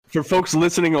For folks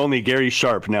listening only, Gary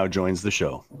Sharp now joins the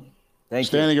show. Thank you.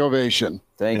 Standing ovation.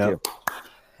 Thank you.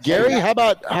 Gary, how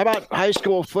about high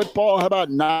school football? How about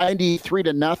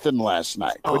 93-0 last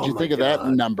night? What'd you think of that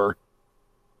number?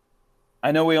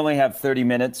 I know we only have 30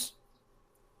 minutes.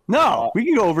 No, we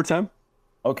can go overtime.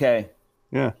 Okay.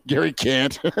 Yeah. Gary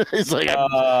can't. He's like,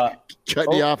 I'm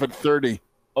cutting you off at 30.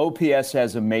 OPS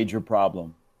has a major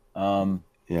problem.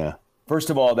 Yeah. First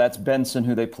of all, that's Benson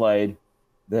who they played.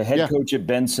 The head coach at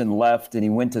Benson left, and he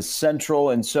went to Central.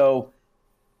 And so,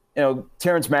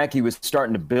 Terrence Mackey was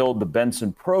starting to build the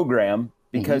Benson program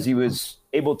because he was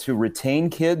able to retain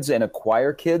kids and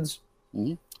acquire kids.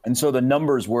 Mm-hmm. And so the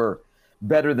numbers were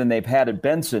better than they've had at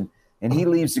Benson. And he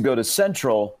leaves to go to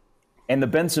Central, and the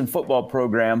Benson football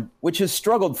program, which has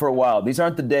struggled for a while. These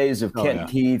aren't the days of Kent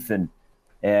Keith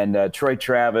and Troy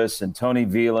Travis and Tony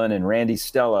Veland and Randy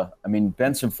Stella. I mean,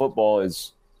 Benson football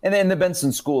is – and then the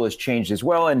Benson school has changed as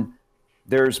well, and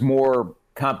there's more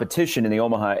competition in the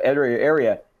Omaha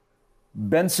area.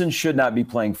 Benson should not be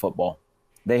playing football.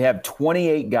 They have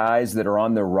 28 guys that are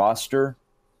on their roster,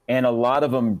 and a lot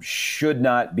of them should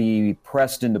not be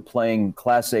pressed into playing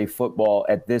Class A football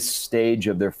at this stage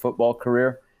of their football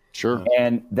career. Sure.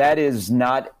 And that is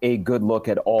not a good look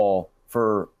at all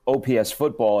for OPS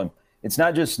football. And it's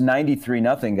not just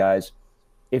 93-0, guys.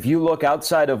 If you look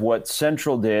outside of what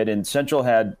Central did, and Central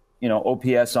had,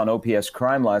 OPS on OPS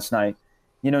crime last night,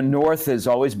 North has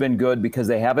always been good because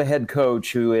they have a head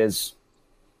coach who is,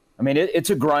 it's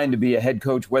a grind to be a head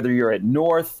coach, whether you're at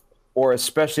North or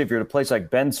especially if you're at a place like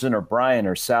Benson or Bryan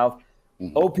or South.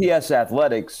 Mm-hmm. OPS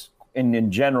athletics,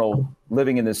 in general,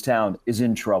 living in this town, is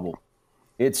in trouble.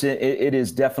 It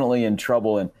is definitely in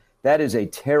trouble, and that is a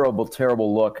terrible,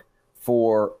 terrible look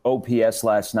for OPS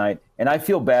last night. And I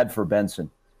feel bad for Benson,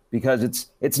 because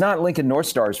it's not Lincoln North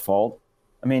Star's fault.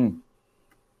 I mean,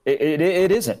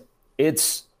 it isn't.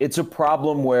 It's a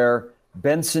problem where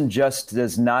Benson just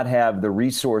does not have the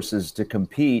resources to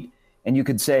compete, and you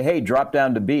could say, hey, drop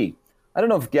down to B. I don't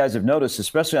know if you guys have noticed,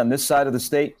 especially on this side of the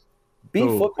state, B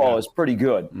football is pretty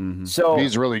good. Mm-hmm. So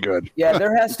he's really good. Yeah,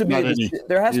 there has to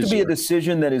be a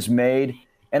decision that is made,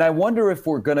 and I wonder if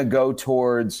we're going to go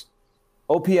towards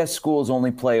OPS schools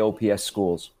only play OPS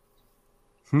schools.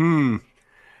 Gary.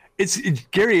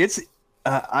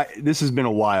 This has been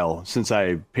a while since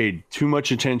I paid too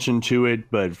much attention to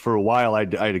it, but for a while I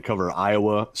had to cover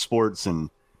Iowa sports and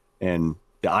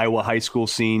the Iowa high school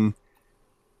scene.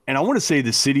 And I want to say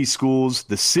the city schools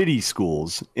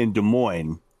in Des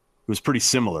Moines was pretty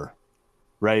similar,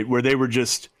 right? Where they were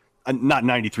just not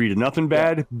 93-0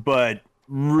 bad, but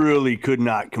really could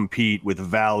not compete with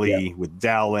Valley, with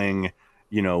Dowling,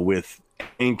 with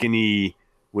Ankeny,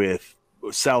 with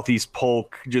Southeast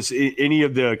Polk, just any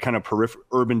of the kind of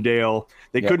Urbandale.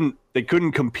 They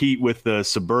couldn't compete with the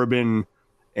suburban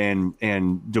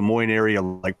and Des Moines area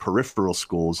like peripheral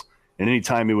schools. And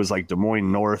anytime it was like Des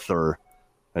Moines North or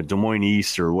Des Moines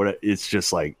East or what, it's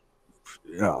just like,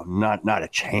 not a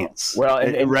chance. Well,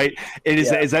 right. And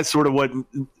is that sort of what?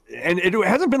 And it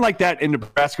hasn't been like that in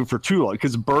Nebraska for too long,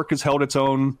 because Burke has held its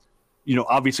own.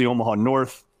 Obviously Omaha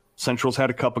North, Central's had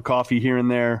a cup of coffee here and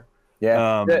there.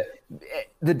 Yeah,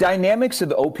 the dynamics of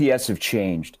the OPS have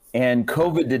changed, and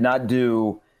COVID did not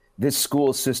do this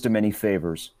school system any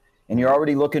favors. And you're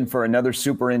already looking for another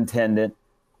superintendent.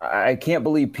 I can't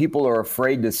believe people are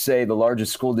afraid to say the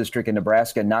largest school district in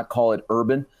Nebraska and not call it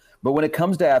urban. But when it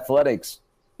comes to athletics,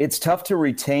 it's tough to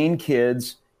retain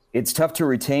kids. It's tough to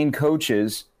retain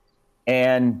coaches.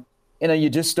 And, you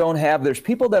just don't have – there's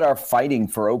people that are fighting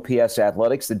for OPS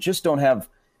athletics that just don't have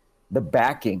the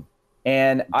backing.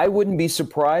 And I wouldn't be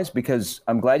surprised, because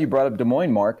I'm glad you brought up Des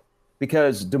Moines, Mark,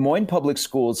 because Des Moines Public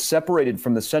Schools separated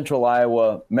from the Central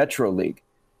Iowa Metro League,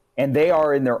 and they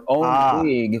are in their own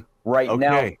league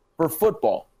now for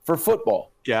football.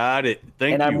 Got it. Thank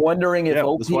you. And I'm wondering if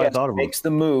OPS makes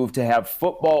the move to have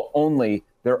football only,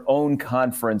 their own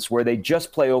conference, where they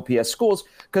just play OPS schools,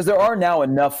 because there are now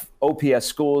enough OPS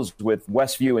schools with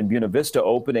Westview and Buena Vista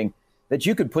opening that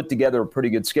you could put together a pretty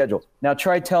good schedule. Now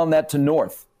try telling that to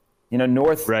North.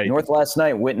 North last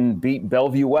night went and beat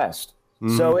Bellevue West.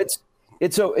 Mm-hmm. So it's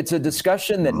a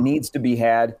discussion that needs to be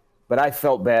had, but I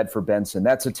felt bad for Benson.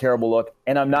 That's a terrible look.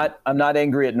 And I'm not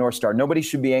angry at North Star. Nobody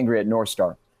should be angry at North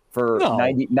Star for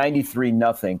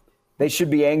 93-0. They should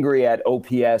be angry at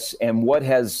OPS and what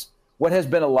has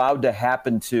been allowed to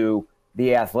happen to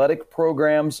the athletic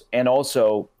programs and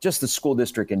also just the school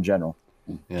district in general.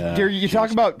 Yeah. Gary, you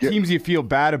talk about teams you feel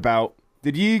bad about.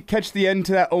 Did you catch the end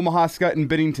to that Omaha Skutt and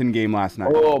Bennington game last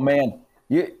night? Oh, man.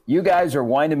 You guys are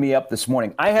winding me up this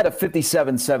morning. I had a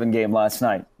 57-7 game last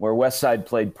night where Westside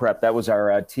played Prep. That was our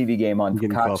TV game on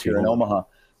Cox here in Omaha.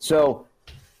 So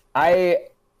I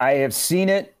have seen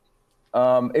it.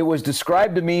 It was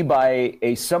described to me by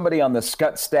somebody on the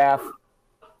Scott staff.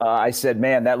 I said,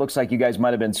 man, that looks like you guys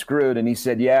might have been screwed. And he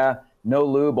said, yeah, no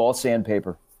lube, all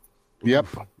sandpaper. Yep.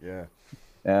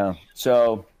 Yeah.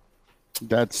 So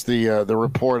that's the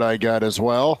report I got as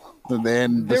well. And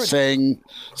then the saying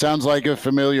sounds like a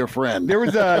familiar friend. There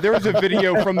was a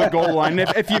video from the goal line.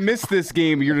 If you missed this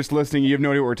game, you're just listening, you have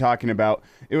no idea what we're talking about.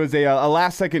 It was a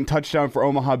last-second touchdown for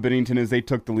Omaha Bennington as they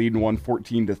took the lead and won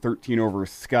 14-13 over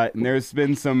Scott. And there's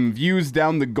been some views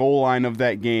down the goal line of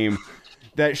that game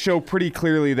that show pretty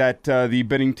clearly that the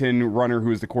Bennington runner, who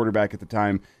was the quarterback at the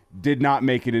time, did not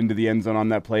make it into the end zone on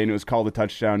that play, and it was called a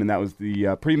touchdown, and that was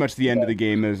the pretty much the end of the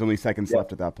game. There's only seconds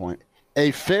left at that point.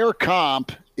 A fair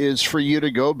comp is for you to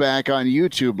go back on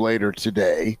YouTube later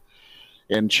today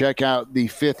and check out the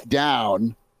 5th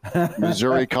down,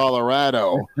 Missouri,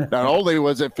 Colorado. Not only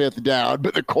was it 5th down,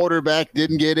 but the quarterback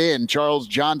didn't get in. Charles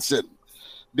Johnson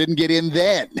didn't get in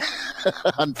then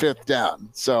on 5th down.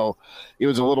 So it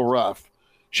was a little rough.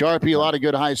 Sharpie, a lot of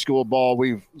good high school ball.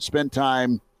 We've spent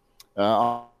time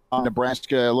on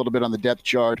Nebraska, a little bit on the depth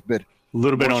chart, but a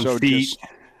little bit on feet,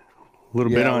 a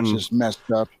little bit on just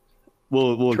messed up.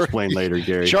 We'll explain later,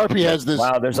 Gary. Sharpie has this.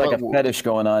 Wow, there's like a fetish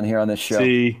going on here on this show.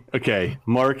 See, okay,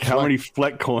 Mark, how many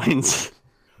Fleck coins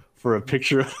for a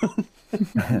picture?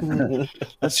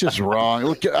 That's just wrong.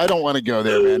 Look, I don't want to go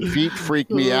there, man. Feet freak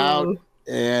me out,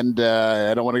 and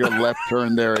I don't want to go left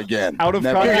turn there again. Out of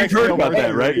context, you've heard about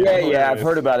that, right? Yeah, I've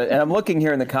heard about it, and I'm looking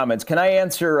here in the comments. Can I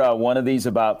answer one of these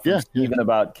about Stephen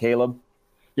about Caleb?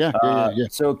 Yeah.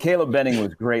 So Caleb Benning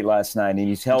was great last night, and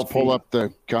he's healthy. Let's pull up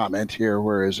the comment here.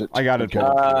 Where is it? I got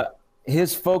it.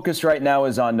 His focus right now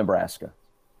is on Nebraska.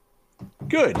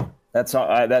 Good. That's all.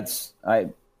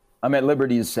 I'm at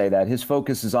liberty to say that his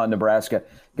focus is on Nebraska,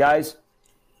 guys.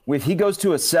 If he goes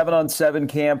to a 7-on-7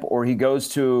 camp or he goes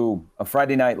to a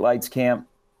Friday Night Lights camp,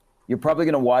 you're probably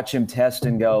going to watch him test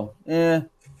and go,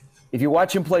 If you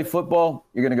watch him play football,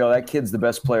 you're going to go, that kid's the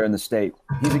best player in the state.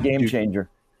 He's a game changer.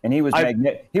 And he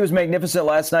was magnificent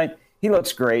last night. He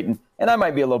looks great. And I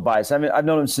might be a little biased. I mean, I've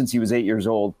known him since he was 8 years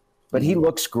old. But he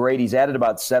looks great. He's added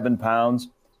about 7 pounds.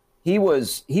 He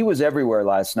was everywhere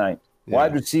last night. Yeah.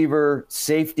 Wide receiver,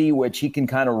 safety, which he can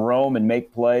kind of roam and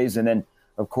make plays. And then,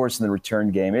 of course, in the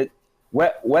return game.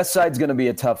 West Side's going to be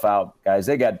a tough out, guys.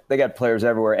 They got players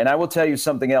everywhere. And I will tell you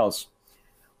something else.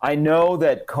 I know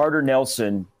that Carter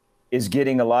Nelson is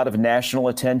getting a lot of national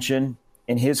attention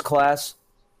in his class.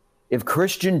 If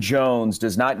Christian Jones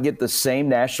does not get the same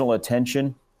national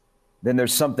attention, then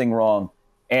there's something wrong.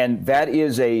 And that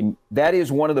is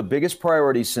one of the biggest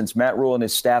priorities since Matt Rule and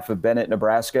his staff have been at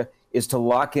Nebraska is to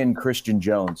lock in Christian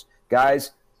Jones.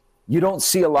 Guys, you don't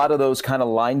see a lot of those kind of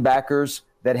linebackers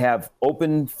that have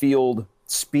open field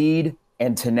speed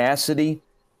and tenacity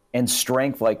and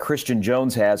strength like Christian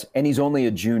Jones has, and he's only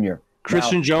a junior.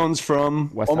 Christian Jones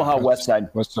from Omaha West Side.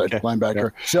 Okay.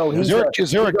 Linebacker. Yeah. So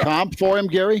is there a comp for him,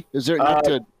 Gary? Is there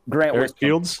Grant Eric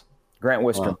Fields? Grant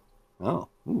Wistrom. Wow.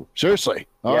 Oh. Seriously.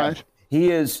 All right. He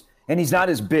is, and he's not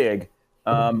as big.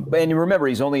 And remember,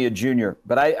 he's only a junior.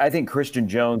 But I think Christian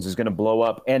Jones is going to blow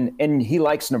up, and he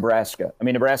likes Nebraska. I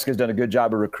mean, Nebraska's done a good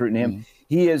job of recruiting him. Mm-hmm.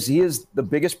 He is the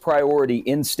biggest priority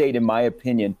in state, in my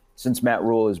opinion, since Matt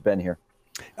Rule has been here.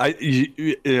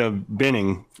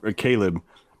 Benning or Caleb.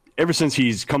 Ever since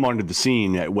he's come onto the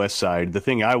scene at Westside, the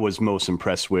thing I was most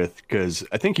impressed with, because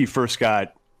I think he first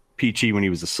got peachy when he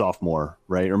was a sophomore,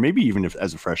 right? Or maybe even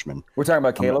as a freshman. We're talking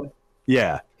about Caleb?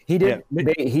 Yeah. He did.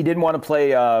 Yeah. He didn't want to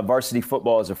play varsity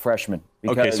football as a freshman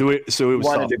because so it was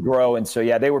wanted to grow, and so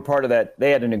they were part of that.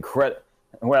 They had an incredible.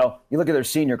 Well, you look at their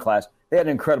senior class; they had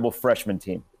an incredible freshman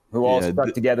team who all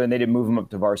stuck together, and they didn't move him up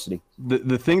to varsity.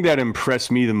 The thing that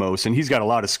impressed me the most, and he's got a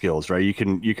lot of skills, right? You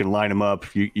can line him up.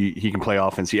 He can play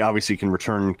offense. He obviously can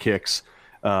return kicks,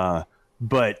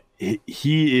 but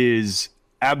he is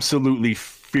absolutely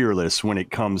fearless when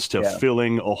it comes to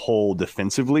filling a hole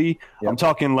defensively. Yep. I'm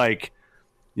talking like.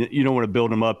 You don't want to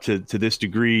build him up to this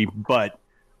degree, but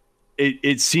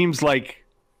it seems like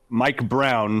Mike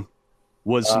Brown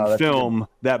was some film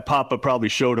that Papa probably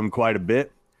showed him quite a bit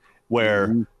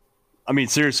where, I mean,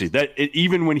 seriously,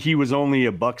 even when he was only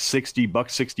 $160,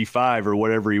 $165 or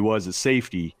whatever he was at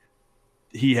safety,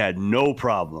 he had no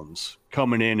problems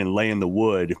coming in and laying the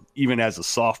wood, even as a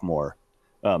sophomore.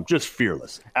 Just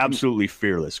fearless, absolutely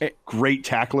fearless. Great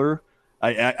tackler.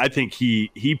 I think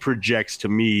he projects to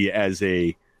me as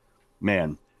a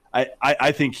man.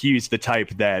 I think he's the type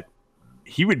that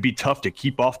he would be tough to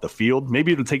keep off the field.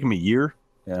 Maybe it'll take him a year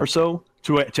or so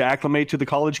to acclimate to the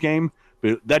college game,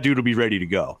 but that dude will be ready to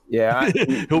go. Yeah.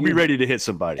 He'll be ready to hit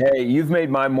somebody. Hey, you've made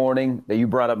my morning that you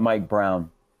brought up Mike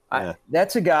Brown. Yeah.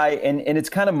 That's a guy, and it's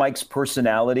kind of Mike's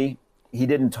personality. He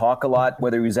didn't talk a lot,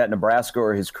 whether he was at Nebraska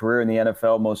or his career in the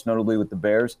NFL, most notably with the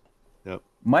Bears. Yep.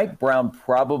 Mike Brown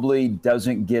probably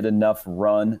doesn't get enough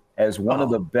run as one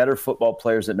of the better football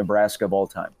players at Nebraska of all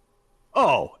time.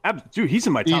 Oh, dude, he's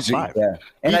in my top five. Yeah,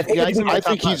 and I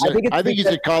think he's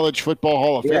a college football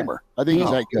Hall of Famer. I think he's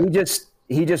that good.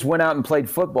 He just went out and played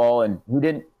football, and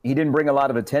he didn't bring a lot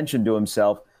of attention to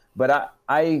himself. But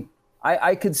I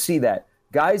could see that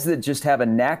guys that just have a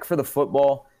knack for the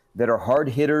football, that are hard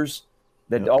hitters,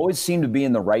 that always seem to be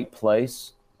in the right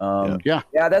place.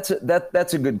 That's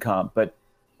a good comp. But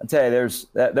I tell you,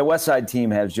 the West Side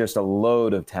team has just a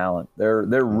load of talent. They're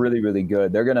really, really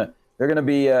good. They're gonna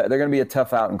be a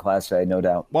tough out in Class A, no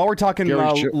doubt. While we're talking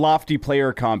lofty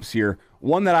player comps here,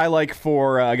 one that I like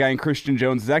for a guy in Christian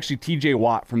Jones is actually T.J.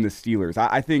 Watt from the Steelers.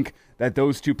 I think that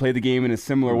those two play the game in a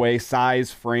similar way,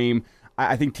 size, frame.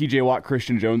 I think T.J. Watt,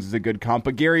 Christian Jones is a good comp.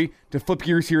 But Gary, to flip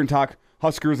gears here and talk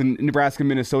Huskers and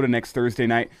Nebraska-Minnesota next Thursday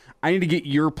night, I need to get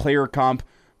your player comp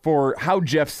for how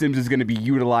Jeff Sims is going to be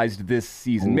utilized this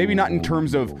season. Maybe not in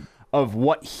terms of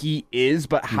what he is,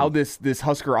 but how this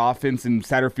Husker offense and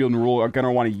Satterfield and Rule are going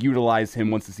to want to utilize him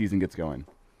once the season gets going.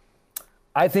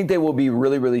 I think they will be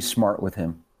really, really smart with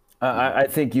him. I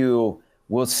think you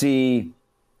will see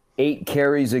 8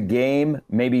 carries a game.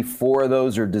 Maybe 4 of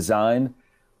those are designed.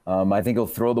 I think he'll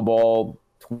throw the ball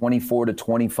 24 to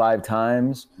 25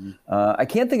 times. I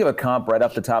can't think of a comp right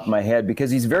off the top of my head because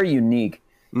he's very unique.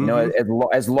 You know,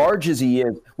 as large as he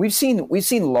is, we've seen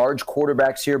large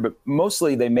quarterbacks here, but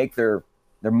mostly they make their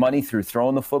money through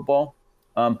throwing the football.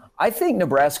 I think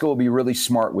Nebraska will be really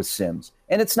smart with Sims,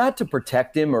 and it's not to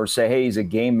protect him or say, hey, he's a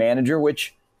game manager,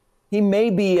 which he may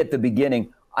be at the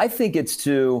beginning. I think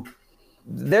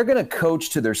they're going to coach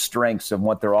to their strengths of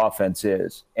what their offense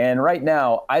is. And right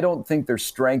now, I don't think their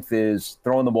strength is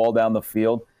throwing the ball down the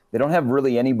field. They don't have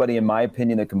really anybody, in my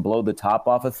opinion, that can blow the top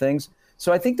off of things.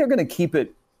 So I think they're going to keep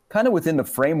it kind of within the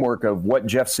framework of what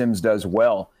Jeff Sims does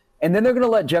well. And then they're going to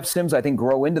let Jeff Sims, I think,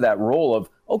 grow into that role of,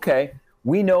 okay,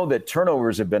 we know that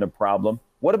turnovers have been a problem.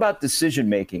 What about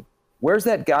decision-making? Where's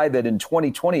that guy that in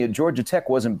 2020 at Georgia Tech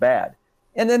wasn't bad?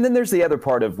 And then there's the other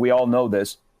part of, we all know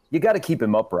this, you got to keep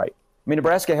him upright. I mean,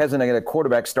 Nebraska hasn't had a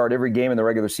quarterback start every game in the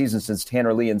regular season since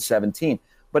Tanner Lee in 2017.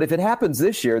 But if it happens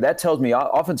this year, that tells me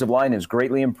offensive line has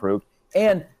greatly improved.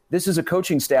 And this is a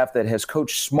coaching staff that has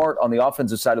coached smart on the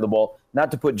offensive side of the ball,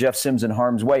 not to put Jeff Sims in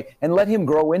harm's way, and let him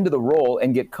grow into the role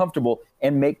and get comfortable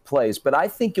and make plays. But I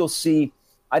think you'll see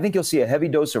a heavy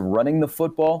dose of running the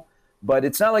football, but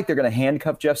it's not like they're going to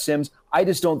handcuff Jeff Sims. I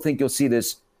just don't think you'll see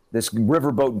this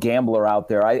riverboat gambler out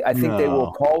there. I think they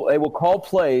will call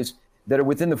plays that are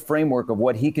within the framework of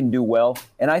what he can do well,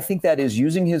 and I think that is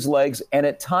using his legs and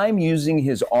at time using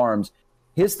his arms.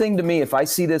 His thing to me, if I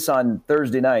see this on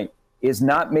Thursday night, is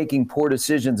not making poor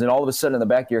decisions and all of a sudden in the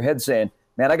back of your head saying,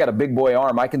 man, I got a big boy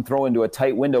arm. I can throw into a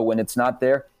tight window when it's not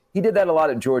there. He did that a lot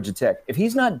at Georgia Tech. If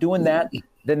he's not doing that,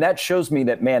 then that shows me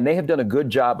that, man, they have done a good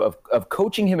job of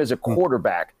coaching him as a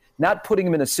quarterback, not putting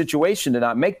him in a situation to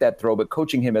not make that throw, but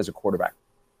coaching him as a quarterback.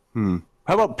 How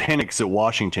about Penix at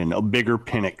Washington? A bigger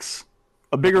Penix.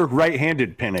 A bigger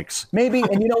right-handed Penix. Maybe,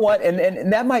 and you know what?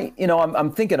 And that might,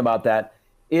 I'm thinking about that,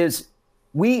 is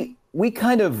we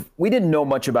didn't know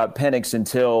much about Penix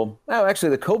until, actually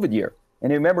the COVID year.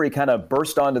 And remember, he kind of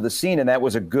burst onto the scene, and that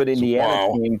was a good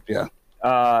Indiana team. Yeah.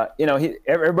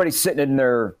 Everybody's sitting in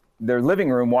their living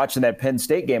room watching that Penn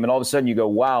State game, and all of a sudden you go,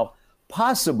 wow,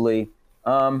 possibly.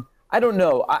 I don't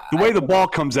know. The way the ball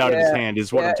comes out of his hand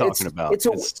is what I'm talking about.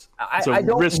 I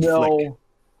don't know.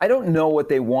 I don't know what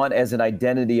they want as an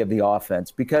identity of the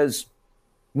offense because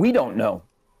we don't know.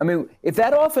 I mean, if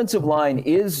that offensive line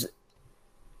is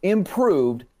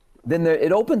improved, then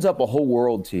it opens up a whole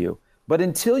world to you. But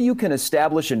until you can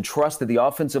establish and trust that the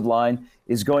offensive line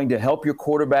is going to help your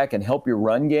quarterback and help your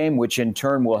run game, which in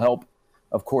turn will help,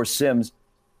 of course, Sims,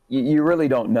 you really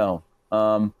don't know.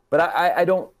 But I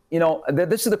don't,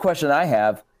 this is the question I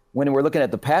have when we're looking at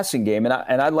the passing game,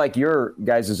 and I'd like your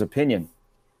guys' opinion.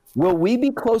 Will we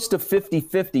be close to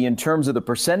 50-50 in terms of the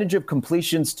percentage of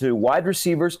completions to wide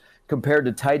receivers compared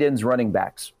to tight ends, running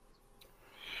backs?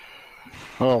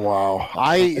 Oh, wow.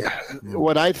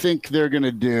 What I think they're going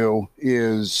to do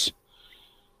is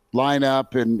line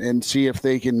up and see if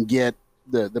they can get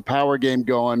the power game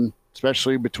going,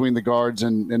 especially between the guards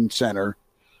and center,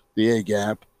 the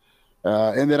A-gap.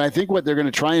 And then I think what they're going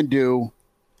to try and do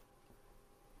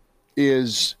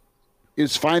is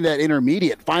find that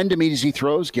intermediate, find him easy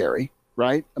throws, Gary,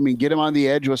 right? I mean, get him on the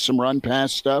edge with some run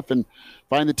pass stuff and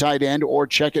find the tight end or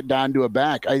check it down to a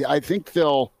back. I think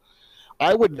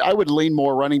I would lean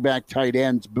more running back tight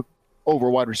ends over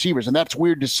wide receivers. And that's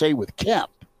weird to say with Kemp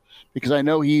because I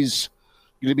know he's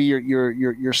going to be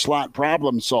your slot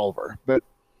problem solver. But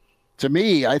to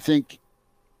me, I think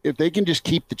if they can just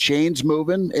keep the chains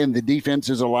moving and the defense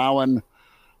is allowing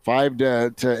 5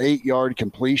 to 8 yard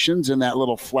completions in that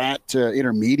little flat to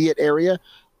intermediate area,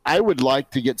 I would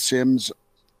like to get Sims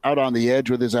out on the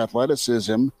edge with his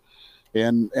athleticism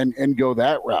and go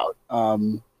that route.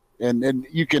 And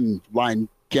you can line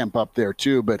Kemp up there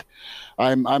too, but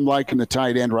I'm liking the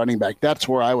tight end running back. That's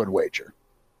where I would wager.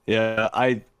 Yeah,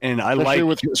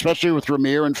 especially with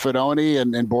Ramir and Fedoni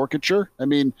and Borkacher. I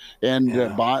mean, and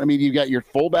Bond. I mean, you got your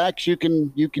fullbacks you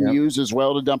can use as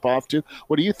well to dump off to.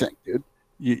 What do you think, dude?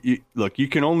 Look, you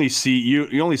can only see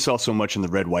you only saw so much in the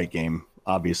red-white game,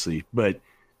 obviously, but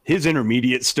his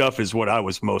intermediate stuff is what I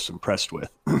was most impressed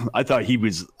with. I thought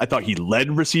he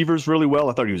led receivers really well.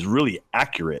 I thought he was really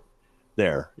accurate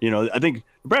there. I think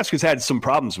Nebraska's had some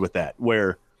problems with that,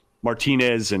 where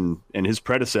Martinez and his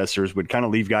predecessors would kind of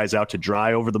leave guys out to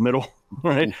dry over the middle,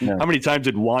 right? Yeah. How many times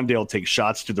did Wandale take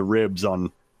shots to the ribs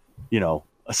on, a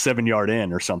 7-yard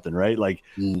in or something, right? Like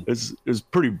it was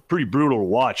pretty brutal to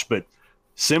watch, but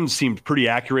Sims seemed pretty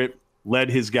accurate,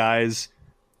 led his guys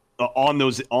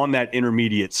on that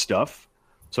intermediate stuff.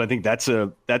 So I think that's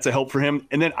a help for him.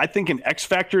 And then I think an X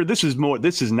factor, this is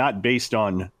not based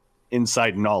on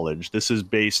inside knowledge. This is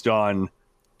based on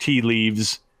tea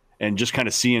leaves and just kind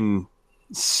of seeing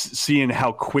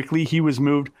how quickly he was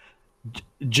moved.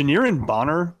 Janiran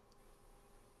Bonner,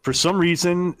 for some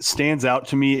reason, stands out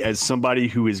to me as somebody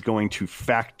who is going to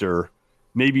factor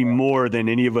maybe more than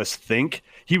any of us think.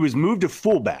 He was moved to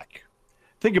fullback.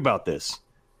 Think about this.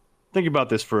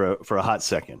 For a hot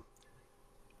second.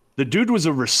 The dude was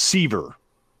a receiver.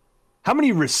 How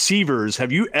many receivers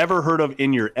have you ever heard of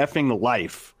in your effing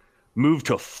life move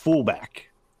to fullback?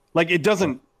 Like, it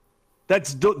doesn't.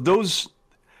 Those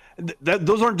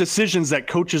aren't decisions that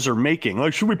coaches are making.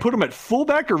 Like, should we put him at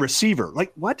fullback or receiver?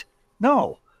 Like, what?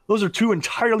 No, those are two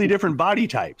entirely different body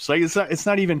types. Like, it's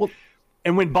not even. Well,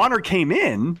 and when Bonner came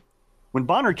in,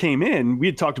 we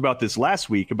had talked about this last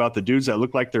week about the dudes that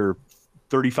look like they're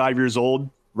 35 years old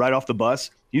right off the bus.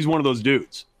 He's one of those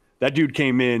dudes. That dude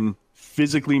came in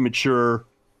physically mature,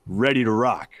 ready to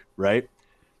rock, right?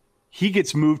 He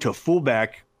gets moved to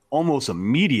fullback almost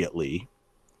immediately,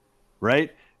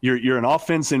 right? You're an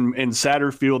offense in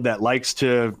Satterfield that likes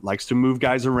to move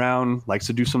guys around, likes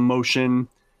to do some motion.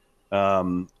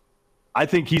 I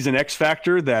think he's an X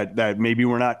factor that maybe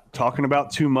we're not talking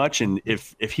about too much. And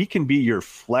if he can be your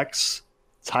flex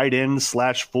tight end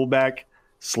 / fullback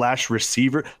 /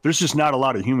 receiver, there's just not a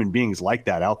lot of human beings like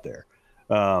that out there.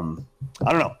 I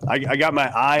don't know. I got my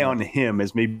eye on him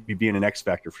as maybe being an X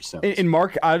factor for Sims. And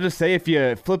Mark, I'll just say, if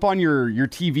you flip on your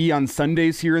TV on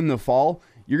Sundays here in the fall,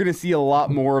 you're going to see a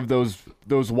lot more of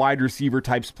those wide receiver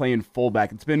types playing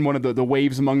fullback. It's been one of the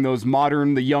waves among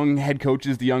the young head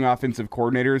coaches, the young offensive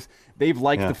coordinators. They've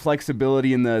liked the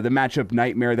flexibility and the matchup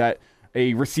nightmare that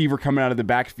a receiver coming out of the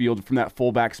backfield from that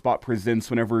fullback spot presents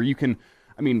whenever you can.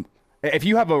 I mean, if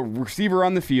you have a receiver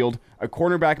on the field, a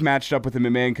cornerback matched up with him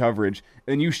in man coverage,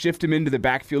 and then you shift him into the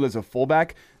backfield as a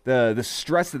fullback, the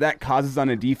stress that causes on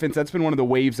a defense, that's been one of the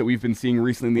waves that we've been seeing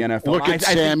recently in the NFL. Look at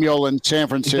Samuel in San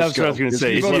Francisco. That's what I was going to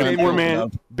say. He's a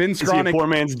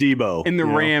poor-man's Debo. In the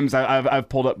Rams, I've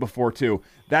pulled up before, too.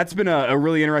 That's been a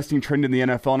really interesting trend in the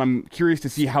NFL, and I'm curious to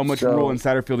see how much Rule and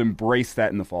Satterfield embrace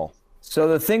that in the fall. So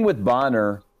the thing with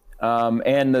Bonner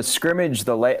and the scrimmage,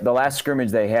 the last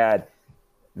scrimmage they had,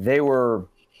 they were,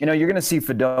 you're going to see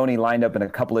Fedoni lined up in a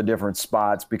couple of different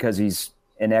spots because he's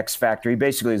an X factor. He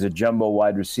basically is a jumbo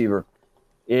wide receiver.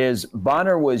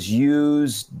 Bonner was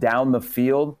used down the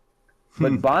field,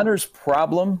 but Bonner's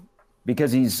problem,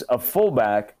 because he's a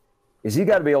fullback, is he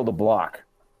got to be able to block.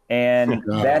 And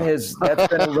that's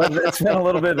been a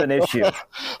little bit of an issue.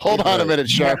 Hold on a minute,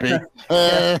 Sharpie.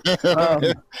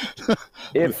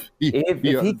 If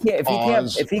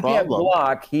he can't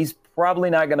block, he's probably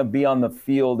not going to be on the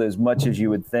field as much as you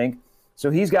would think. So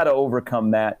he's got to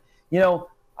overcome that.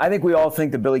 I think we all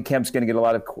think that Billy Kemp's going to get a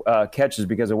lot of catches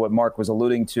because of what Mark was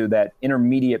alluding to, that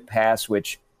intermediate pass,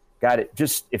 which got it.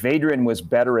 Just if Adrian was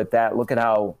better at that, look at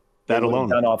how that alone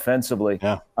done offensively.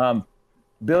 Yeah.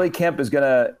 Billy Kemp is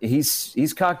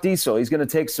he's cock diesel. He's going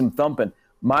to take some thumping.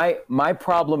 My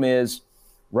problem is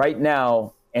right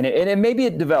now, and maybe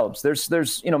it develops.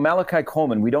 There's Malachi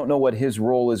Coleman. We don't know what his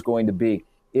role is going to be.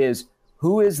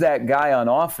 Who is that guy on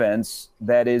offense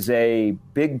that is a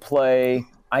big play?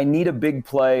 I need a big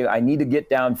play. I need to get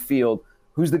downfield.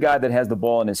 who's the guy that has the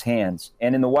ball in his hands?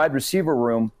 And in the wide receiver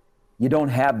room, you don't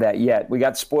have that yet. We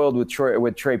got spoiled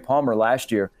with Trey Palmer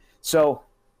last year. So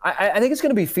I think it's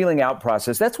going to be a feeling out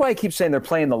process. That's why I keep saying they're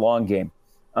playing the long game.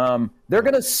 They're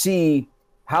going to see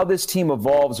how this team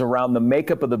evolves around the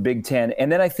makeup of the Big Ten,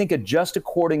 and then I think adjust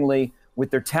accordingly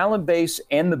with their talent base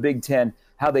and the Big Ten,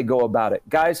 how they go about it.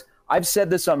 Guys, I've said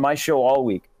this on my show all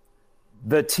week.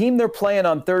 The team they're playing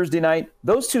on Thursday night,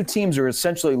 those two teams are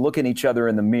essentially looking each other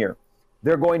in the mirror.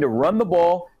 They're going to run the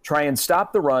ball, try and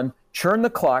stop the run, churn the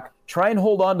clock, try and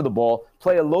hold on to the ball,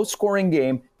 play a low-scoring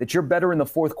game that you're better in the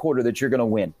fourth quarter that you're going to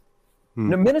win.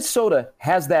 Now, Minnesota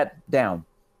has that down.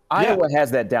 Iowa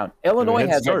has that down. Illinois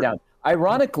has that down.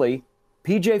 Ironically,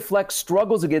 PJ Fleck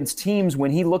struggles against teams when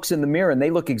he looks in the mirror and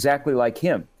they look exactly like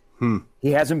him.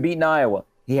 He hasn't beaten Iowa.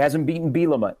 He hasn't beaten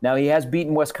Bielema. Now he has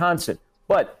beaten Wisconsin.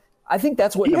 But I think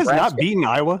that's what Nebraska has not beaten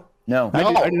Iowa? No.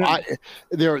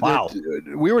 Wow.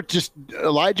 We were just,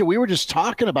 Elijah, we were just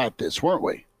talking about this, weren't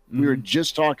we? We were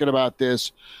just talking about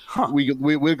this. We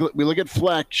look at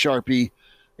Fleck, Sharpie,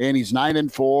 and he's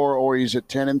 9-4, or he's at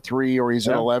 10-3, or he's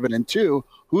at 11-2.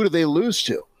 Who do they lose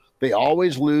to? They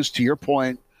always lose, to your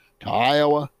point, to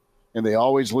Iowa, and they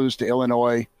always lose to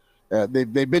Illinois.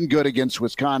 They've been good against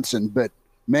Wisconsin, but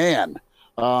man,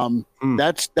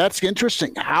 that's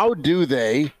interesting. How do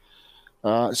they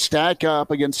stack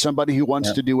up against somebody who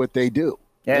wants to do what they do?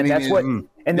 And that's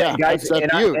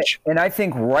huge. And I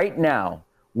think right now,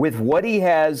 with what he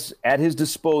has at his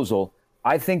disposal,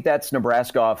 I think that's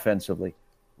Nebraska offensively.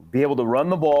 Be able to run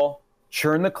the ball,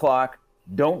 churn the clock,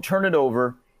 don't turn it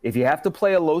over. If you have to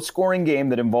play a low-scoring game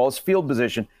that involves field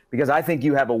position, because I think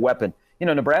you have a weapon. You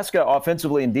know, Nebraska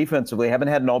offensively and defensively haven't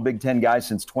had an All-Big Ten guy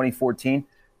since 2014.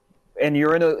 And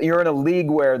you're in a league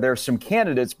where there's some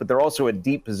candidates, but they're also at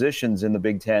deep positions in the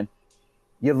Big Ten.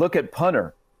 You look at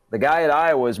punter. The guy at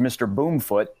Iowa is Mr.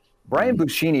 Boomfoot. Brian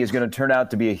Buschini is going to turn out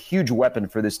to be a huge weapon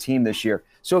for this team this year.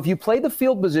 So if you play the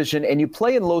field position and you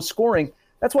play in low scoring,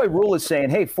 that's why Rule is saying,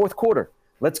 hey, fourth quarter.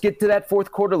 Let's get to that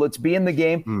fourth quarter. Let's be in the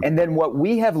game. And then what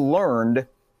we have learned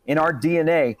in our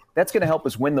DNA, that's going to help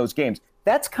us win those games.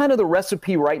 That's kind of the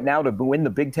recipe right now to win the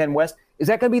Big Ten West. Is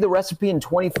that going to be the recipe in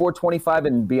 24, 25,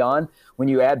 and beyond when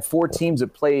you add four teams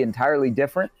that play entirely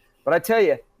different? But I tell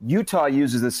you, Utah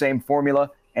uses the same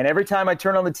formula. And every time I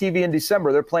turn on the TV in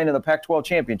December, they're playing in the Pac-12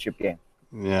 championship game.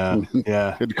 Yeah.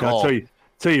 Good call. I'll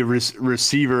tell you,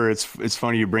 receiver, it's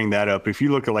funny you bring that up. If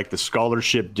you look at like the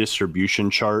scholarship distribution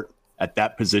chart at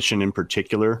that position in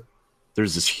particular,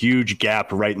 there's this huge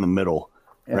gap right in the middle,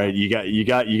 right? You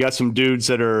got some dudes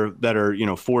that are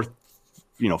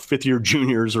fifth year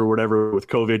juniors or whatever with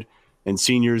COVID, and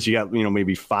seniors. You got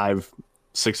maybe 5-6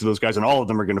 of those guys, and all of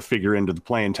them are going to figure into the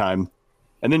playing time.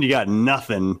 And then you got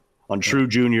nothing on true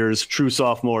juniors, true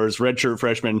sophomores, redshirt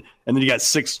freshmen, and then you got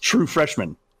 6 true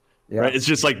freshmen. Yeah. Right? It's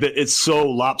just like it's so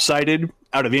lopsided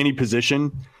out of any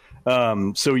position.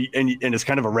 And it's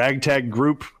kind of a ragtag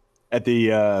group at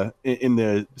the in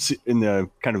the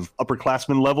kind of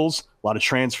upperclassmen levels. A lot of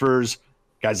transfers,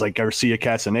 guys like Garcia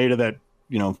Castaneda that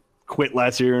quit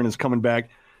last year and is coming back.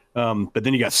 But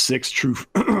then you got 6 true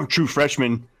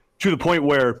freshmen, to the point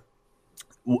where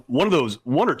one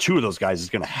or two of those guys is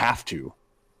going to have to.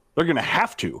 They're going to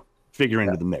have to figure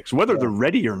into the mix, whether they're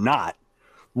ready or not.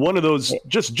 One of those,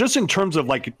 just in terms of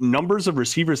like numbers of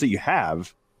receivers that you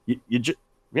have,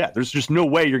 there's just no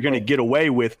way you're going to get away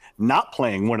with not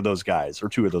playing one of those guys or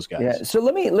two of those guys. Yeah. So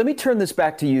let me turn this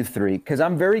back to you three, because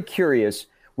I'm very curious.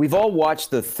 We've all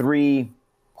watched the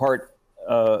 3-part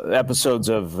episodes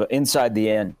of Inside the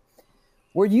N.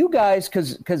 Were you guys,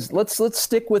 because let's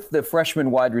stick with the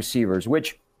freshman wide receivers,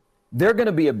 which they're going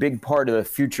to be a big part of the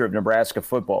future of Nebraska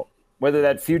football. Whether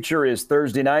that future is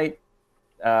Thursday night,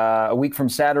 a week from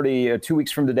Saturday, 2 weeks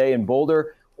from today in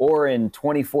Boulder, or in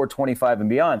 24, 25, and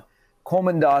beyond.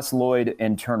 Coleman, Doss, Lloyd,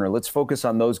 and Turner. Let's focus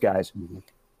on those guys.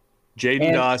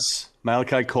 Jaden Doss,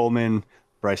 Malachi Coleman,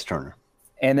 Bryce Turner.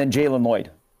 And then Jalen Lloyd.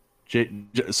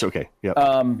 It's okay. Yep.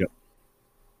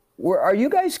 Are you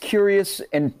guys curious,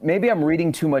 and maybe I'm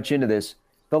reading too much into this,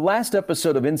 the last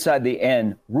episode of Inside the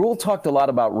N, Rule talked a lot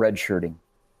about redshirting.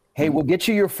 Hey, we'll get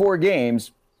you your 4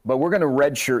 games, but we're going to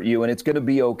redshirt you, and it's going to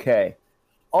be okay.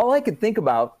 All I could think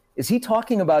about is he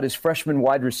talking about his freshman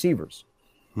wide receivers.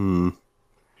 Because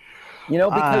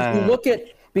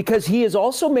he has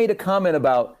also made a comment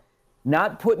about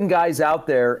not putting guys out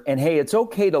there and, hey, it's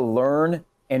okay to learn,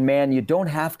 and, man, you don't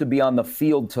have to be on the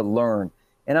field to learn.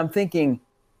 And I'm thinking,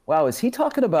 wow, is he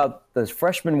talking about the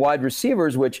freshman wide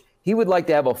receivers, which he would like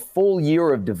to have a full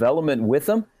year of development with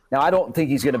them? Now, I don't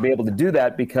think he's going to be able to do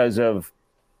that because of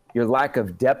your lack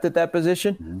of depth at that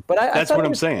position. But that's what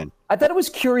I'm saying. I thought it was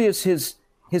curious his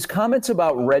his comments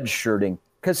about redshirting,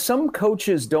 because some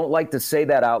coaches don't like to say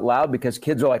that out loud because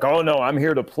kids are like, oh, no, I'm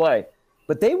here to play.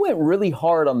 But they went really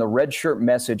hard on the redshirt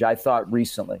message, I thought,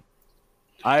 recently.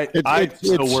 Go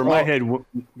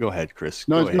ahead, Chris.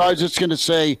 No, Go ahead. I was just going to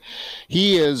say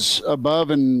he is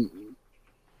above and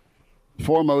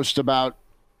foremost about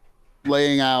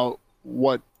laying out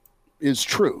what is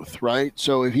truth, right?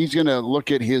 So if he's going to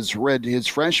look at his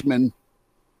freshmen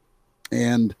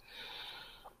and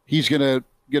he's going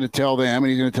to tell them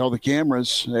and he's going to tell the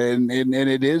cameras and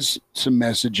it is some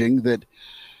messaging that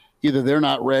either they're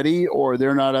not ready or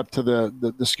they're not up to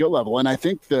the skill level. And I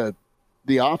think the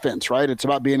offense, right? It's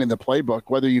about being in the playbook,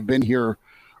 whether you've been here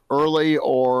early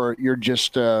or you're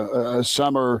just a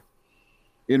summer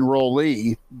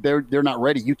enrollee. They're not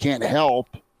ready. You can't help.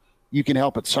 You can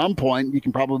help at some point. You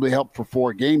can probably help for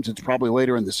 4 games. It's probably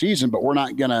later in the season, but we're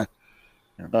not going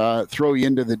to throw you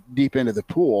into the deep end of the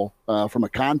pool from a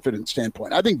confidence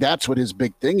standpoint. I think that's what his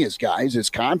big thing is, guys, is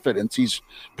confidence. He's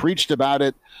preached about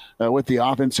it with the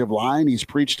offensive line. He's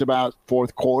preached about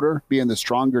fourth quarter being the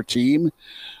stronger team.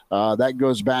 That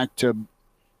goes back to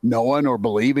knowing or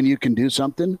believing you can do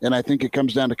something. And I think it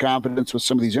comes down to confidence with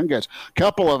some of these young guys. A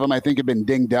couple of them, I think, have been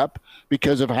dinged up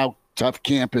because of how tough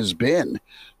camp has been.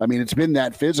 I mean, it's been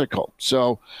that physical.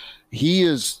 So he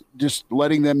is just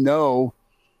letting them know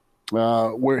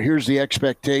where here's the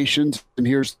expectations and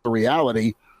here's the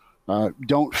reality.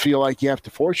 Don't feel like you have to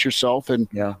force yourself. And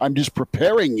I'm just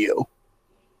preparing you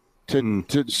to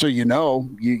so you know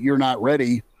you're not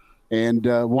ready. And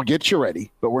we'll get you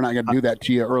ready, but we're not going to do that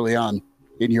to you early on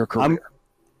in your career.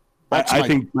 That's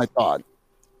my thought.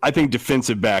 I think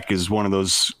defensive back is one of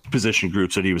those position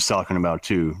groups that he was talking about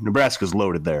too. Nebraska's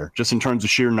loaded there, just in terms of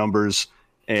sheer numbers,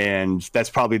 and that's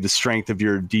probably the strength of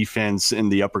your defense in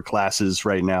the upper classes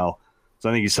right now. So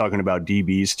I think he's talking about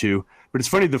DBs too. But it's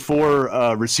funny, the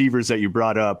 4 receivers that you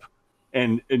brought up,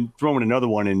 and throwing another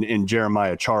one in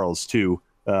Jeremiah Charles too,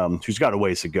 who's got a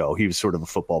ways to go. He was sort of a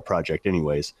football project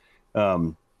anyways.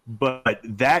 But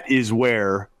that is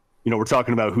where, we're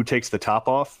talking about who takes the top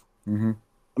off. Mm-hmm.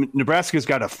 I mean, Nebraska's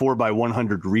got a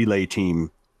 4x100 relay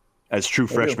team as true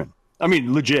freshmen. I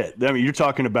mean, legit. I mean, you're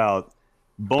talking about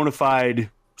bona fide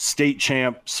state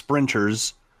champ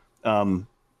sprinters,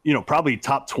 probably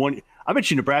top 20. I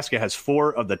bet you Nebraska has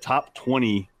 4 of the top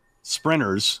 20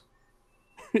 sprinters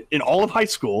in all of high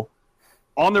school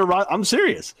on their – I'm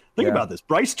serious. Think about this.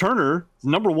 Bryce Turner is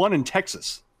number 1 in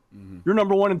Texas. Mm-hmm. You're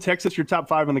number 1 in Texas. You're top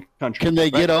 5 in the country. Can they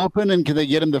get open and can they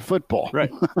get him to football? Right.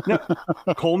 No.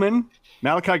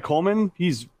 Malachi Coleman,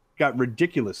 he's got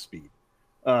ridiculous speed.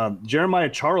 Jeremiah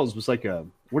Charles was like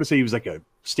he was like a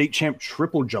state champ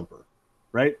triple jumper,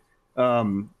 right?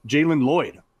 Jalen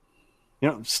Lloyd,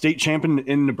 state champion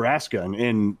in Nebraska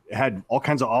and had all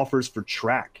kinds of offers for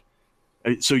track.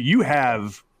 So you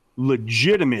have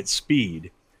legitimate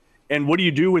speed. And what do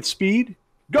you do with speed?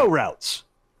 Go routes,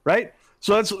 right?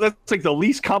 So that's like the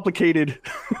least complicated.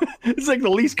 It's like the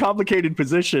least complicated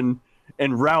position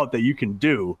and route that you can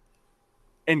do.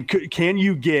 And can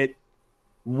you get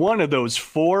one of those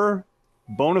 4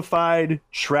 bona fide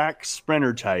track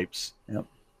sprinter types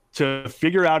to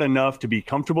figure out enough to be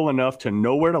comfortable enough to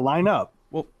know where to line up,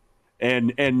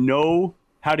 and know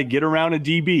how to get around a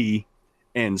DB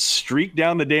and streak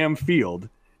down the damn field?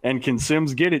 And can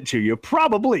Sims get it to you?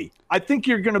 Probably. I think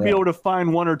you're going to be able to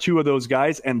find 1 or 2 of those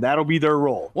guys, and that'll be their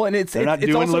role. Well, and they're not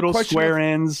doing little square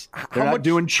ends. They're not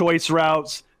doing choice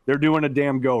routes. They're doing a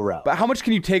damn go route. But how much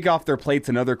can you take off their plates?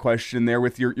 Another question there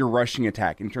with your rushing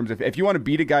attack in terms of if you want to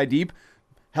beat a guy deep,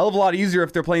 hell of a lot easier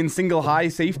if they're playing single high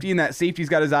safety and that safety's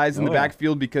got his eyes in the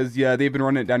backfield because they've been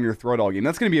running it down your throat all game.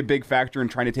 That's going to be a big factor in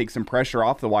trying to take some pressure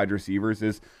off the wide receivers.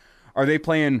 Are they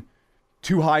playing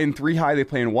 2 high and 3 high? They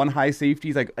playing 1 high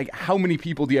safeties? Like how many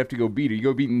people do you have to go beat? Are you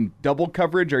go beating double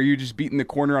coverage? Or are you just beating the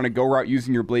corner on a go route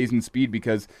using your blazing speed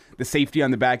because the safety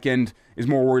on the back end is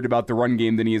more worried about the run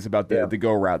game than he is about the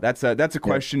go route? That's a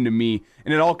question to me,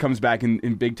 and it all comes back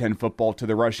in Big Ten football to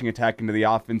the rushing attack and to the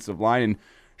offensive line. And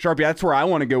Sharpie, that's where I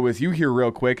want to go with you here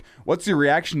real quick. What's your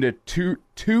reaction to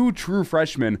two true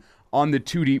freshmen on the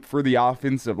 2 deep for the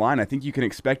offensive line? I think you can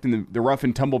expect in the rough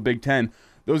and tumble Big Ten,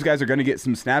 those guys are going to get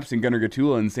some snaps in Gunnar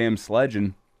Gatula and Sam Sledge,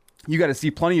 and you got to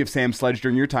see plenty of Sam Sledge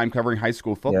during your time covering high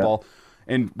school football,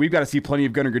 and we've got to see plenty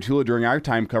of Gunnar Gatula during our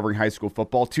time covering high school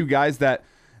football. 2 guys that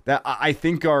I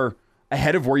think are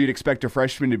ahead of where you'd expect a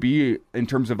freshman to be in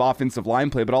terms of offensive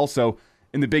line play, but also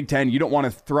in the Big Ten, you don't want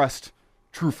to thrust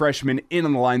true freshmen in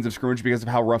on the lines of scrimmage because of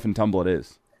how rough and tumble it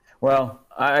is. Well,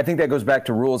 I think that goes back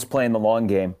to rules playing the long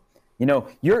game.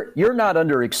 You're not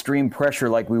under extreme pressure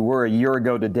like we were a year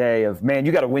ago today of, man,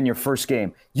 you got to win your first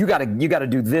game. You got to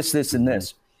do this, and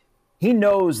this. he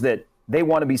knows that they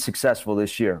want to be successful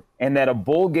this year and that a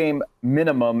bowl game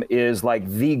minimum is like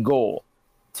the goal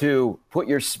to put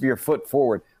your foot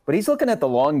forward. But he's looking at the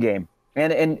long game.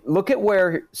 And look at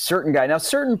where certain guys – now,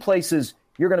 certain places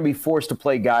you're going to be forced to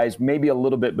play guys maybe a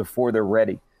little bit before they're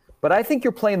ready. But I think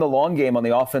you're playing the long game on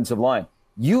the offensive line.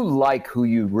 You like who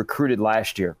you recruited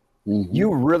last year. Mm-hmm.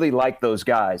 You really like those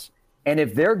guys. And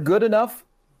if they're good enough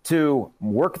to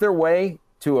work their way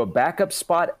to a backup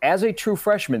spot as a true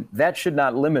freshman, that should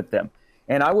not limit them.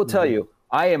 And I will tell you,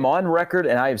 I am on record,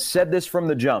 and I have said this from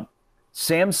the jump.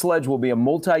 Sam Sledge will be a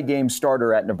multi-game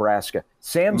starter at Nebraska.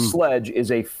 Sam Sledge is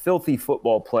a filthy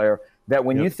football player that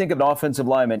when you think of an offensive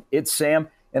lineman, it's Sam.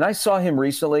 And I saw him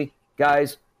recently.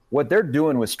 Guys, what they're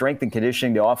doing with strength and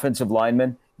conditioning, the offensive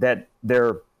linemen, that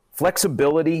their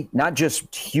flexibility, not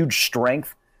just huge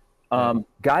strength,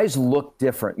 guys look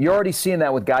different. You're already seeing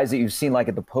that with guys that you've seen like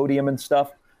at the podium and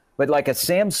stuff. But like a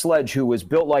Sam Sledge, who was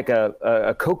built like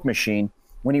a Coke machine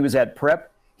when he was at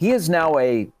prep, he is now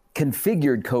a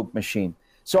configured Coke machine.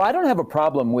 So I don't have a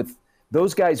problem with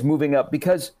those guys moving up,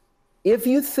 because if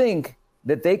you think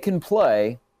that they can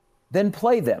play, then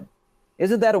play them.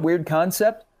 Isn't that a weird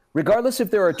concept? Regardless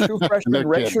if they're a true freshman,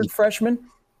 redshirt freshman,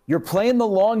 you're playing the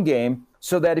long game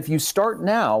so that if you start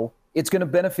now, it's going to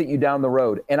benefit you down the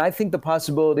road. And I think the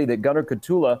possibility that Gunnar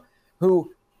Katula,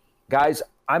 who, guys,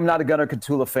 I'm not a Gunnar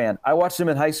Katula fan. I watched him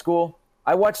in high school.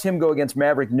 I watched him go against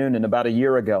Maverick Noonan about a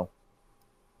year ago.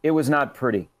 It was not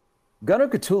pretty. Gunnar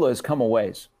Katula has come a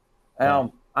ways.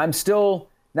 I'm still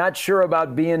not sure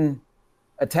about being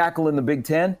a tackle in the Big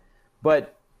Ten,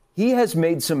 but he has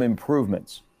made some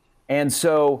improvements. And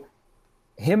so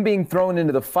him being thrown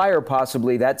into the fire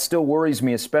possibly, that still worries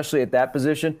me, especially at that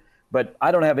position. But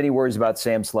I don't have any worries about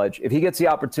Sam Sledge. If he gets the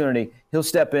opportunity, he'll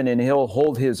step in and he'll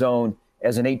hold his own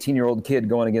as an 18-year-old kid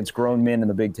going against grown men in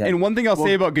the Big Ten. And one thing I'll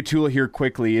say about Gatula here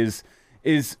quickly is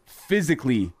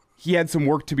physically he had some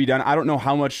work to be done. I don't know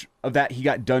how much of that he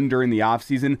got done during the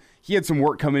offseason. He had some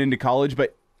work coming into college,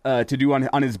 but to do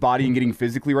on his body and getting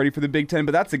physically ready for the Big Ten.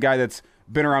 But that's a guy that's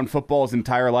been around football his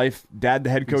entire life. Dad, the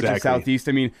head coach of Southeast.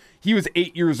 I mean, he was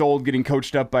 8 years old getting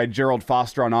coached up by Gerald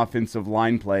Foster on offensive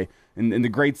line play. And the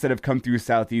greats that have come through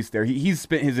Southeast there. He's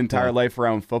spent his entire life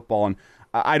around football. And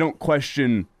I don't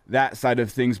question that side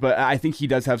of things, but I think he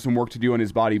does have some work to do on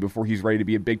his body before he's ready to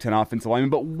be a Big Ten offensive lineman.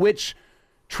 But which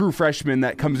true freshman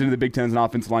that comes into the Big Ten as an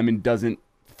offensive lineman doesn't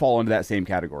fall into that same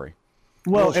category?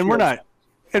 Well, and we're not.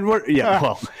 And we're but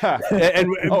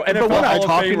we're not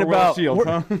talking about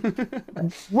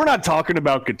we're not talking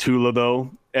about Gatula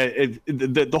though.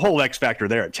 The whole X factor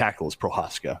there at tackle is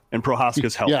Prohaska and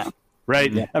Prohaska's health,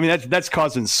 right? Yeah. I mean that's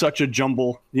causing such a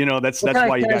jumble. You know that's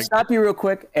why you got to stop you real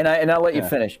quick and I'll let you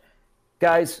finish,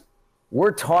 guys.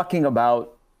 We're talking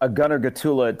about a Gunnar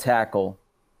Gatula at tackle.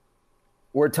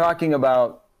 We're talking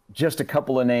about just a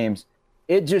couple of names.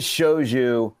 It just shows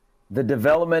you the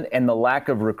development and the lack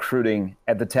of recruiting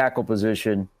at the tackle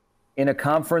position in a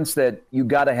conference that you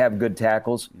got to have good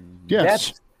tackles.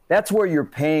 Yes. That's where you're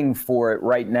paying for it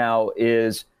right now,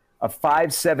 is a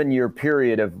 5-7 year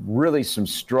period of really some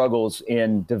struggles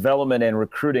in development and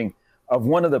recruiting of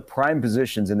one of the prime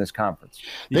positions in this conference.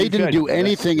 They didn't do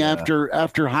anything after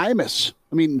Hymas.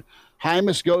 I mean,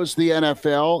 Hymas goes to the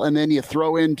NFL, and then you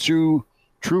throw into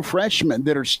true freshmen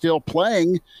that are still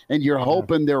playing, and you're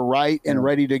hoping they're right and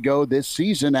ready to go this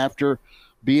season after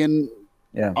being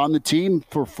on the team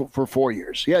for 4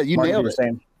 years. Yeah, you nailed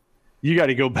it. You got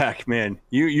to go back, man.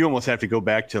 You almost have to go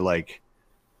back to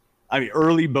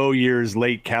early Bo years,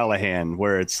 late Callahan,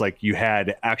 where it's like you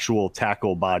had actual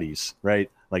tackle bodies,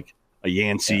 right? Like a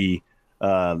Yancey,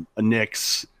 a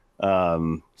Nix,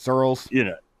 Searles.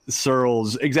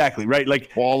 Searles, exactly, right?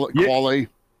 Like Wally.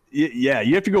 Yeah,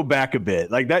 you have to go back a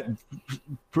bit. Like that,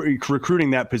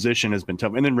 recruiting that position has been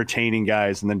tough, and then retaining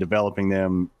guys and then developing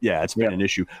them. Yeah, it's been an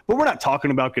issue. But we're not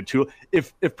talking about Gatula.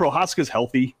 If Prohaska's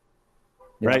healthy,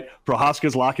 right?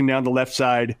 Prohaska's locking down the left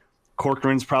side.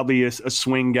 Corcoran's probably a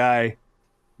swing guy.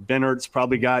 Bennert's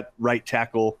probably got right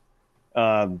tackle.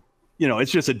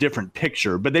 It's just a different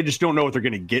picture. But they just don't know what they're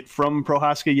going to get from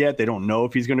Prohaska yet. They don't know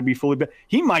if he's going to be fully back.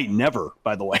 He might never,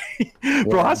 by the way.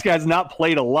 Prohaska has not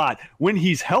played a lot. When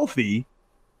he's healthy,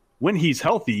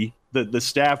 the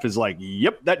staff is like,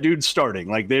 yep, that dude's starting.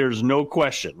 Like, there's no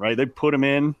question, right? They put him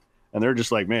in, and they're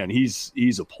just like, man,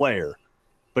 he's a player.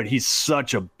 But he's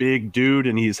such a big dude,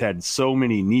 and he's had so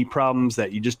many knee problems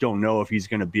that you just don't know if he's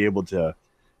going to be able to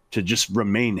just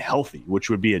remain healthy, which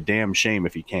would be a damn shame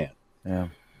if he can't. Yeah.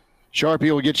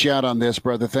 Sharpie will get you out on this,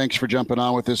 brother. Thanks for jumping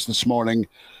on with us this morning.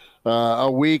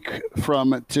 A week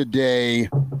from today,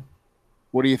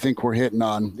 what do you think we're hitting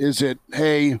on? Is it,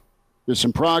 hey, There's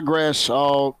some progress.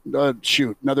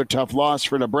 Another tough loss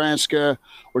for Nebraska,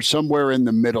 or somewhere in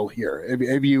the middle here.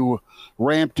 Have you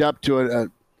ramped up to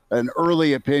an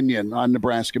early opinion on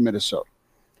Nebraska-Minnesota?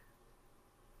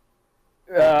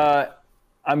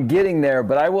 I'm getting there,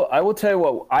 but I will tell you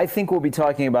what I think we'll be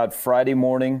talking about Friday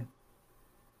morning,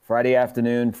 Friday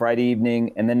afternoon, Friday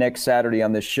evening, and the next Saturday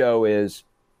on this show is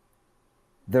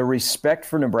the respect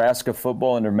for Nebraska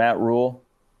football under Matt Rule.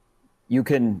 You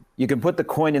can put the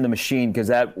coin in the machine because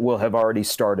that will have already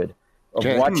started. Of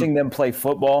watching them play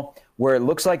football, where it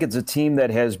looks like it's a team that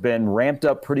has been ramped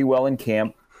up pretty well in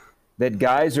camp, that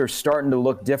guys are starting to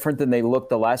look different than they looked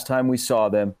the last time we saw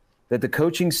them, that the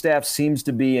coaching staff seems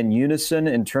to be in unison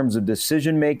in terms of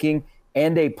decision-making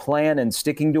and a plan and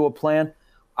sticking to a plan.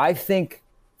 I think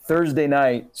Thursday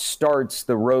night starts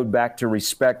the road back to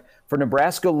respect for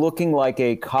Nebraska looking like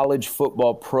a college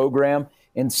football program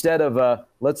instead of a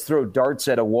let's throw darts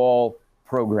at a wall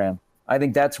program. I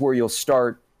think that's where you'll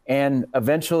start, and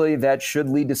eventually that should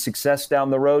lead to success down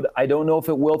the road. I don't know if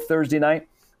it will Thursday night,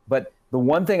 but the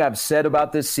one thing I've said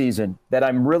about this season that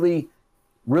I'm really,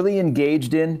 really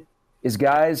engaged in is,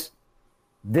 guys,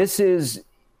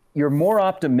 you're more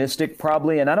optimistic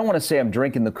probably, and I don't want to say I'm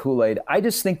drinking the Kool-Aid. I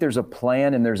just think there's a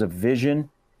plan and there's a vision,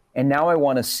 and now I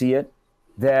want to see it,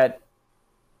 that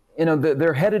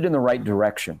they're headed in the right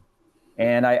direction.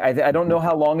 And I don't know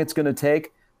how long it's going to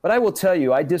take, but I will tell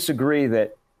you, I disagree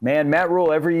that, man, Matt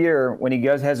Rule every year when he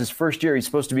has his first year, he's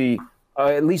supposed to be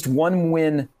at least one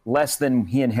win less than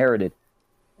he inherited.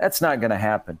 That's not going to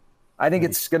happen. I think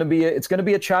it's going to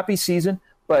be a choppy season,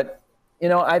 but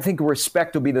I think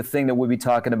respect will be the thing that we'll be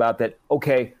talking about, that,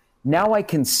 okay, now I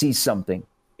can see something.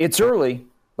 It's early,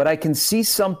 but I can see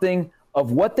something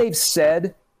of what they've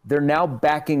said. They're now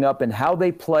backing up in how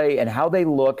they play and how they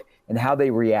look and how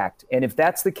they react. And if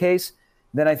that's the case,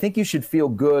 then I think you should feel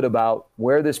good about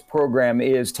where this program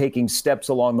is taking steps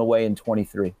along the way in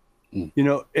 23.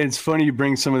 It's funny you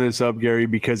bring some of this up, Gary,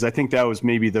 because I think that was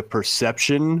maybe the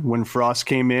perception when Frost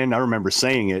came in. I remember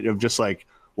saying it of just like,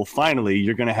 well, finally,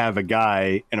 you're going to have a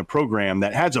guy in a program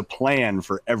that has a plan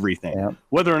for everything. Yeah.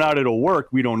 Whether or not it'll work,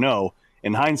 we don't know.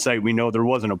 In hindsight, we know there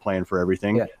wasn't a plan for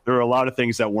everything. Yeah. There are a lot of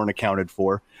things that weren't accounted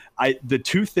for. The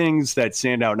two things that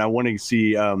stand out, and I want to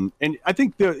see, and I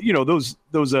think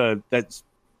that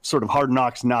sort of Hard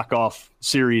Knocks knockoff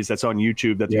series that's on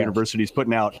YouTube that the university's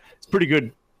putting out, it's pretty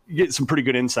good. You get some pretty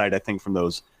good insight, I think, from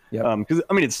those. Because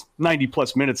it's 90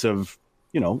 plus minutes of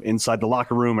inside the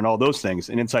locker room and all those things,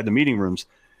 and inside the meeting rooms.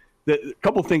 A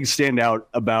couple things stand out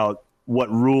about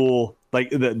what Rule, like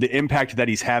the impact that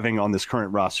he's having on this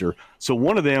current roster. So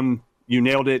one of them, you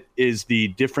nailed it, is the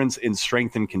difference in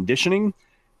strength and conditioning.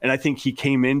 And I think he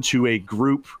came into a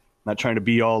group, not trying to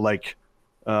be all like,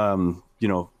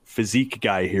 physique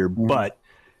guy here, but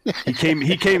he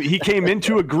came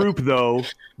into a group though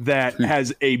that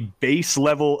has a base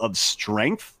level of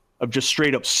strength, of just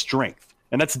straight up strength.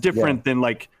 And that's different than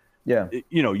like,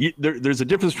 there's a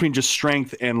difference between just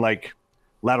strength and like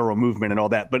lateral movement and all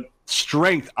that. But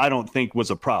strength, I don't think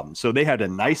was a problem. So they had a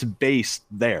nice base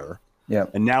there. Yeah.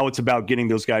 And now it's about getting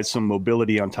those guys some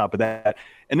mobility on top of that.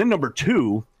 And then number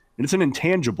two, and it's an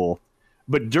intangible,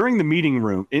 but during the meeting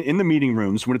room, in the meeting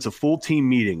rooms, when it's a full team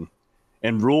meeting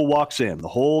and Rule walks in, the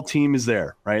whole team is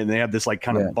there, right? And they have this like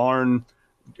kind of barn,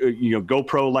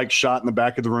 GoPro like shot in the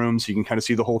back of the room so you can kind of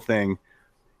see the whole thing.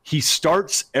 He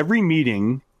starts every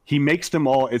meeting. He makes them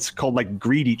all, it's called like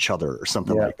greet each other or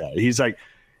something like that. He's like,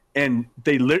 and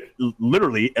they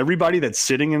literally, everybody that's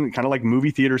sitting in kind of like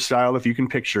movie theater style, if you can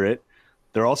picture it,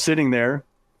 they're all sitting there.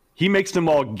 He makes them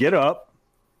all get up,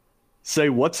 say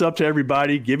what's up to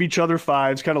everybody, give each other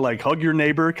fives, kind of like hug your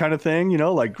neighbor kind of thing,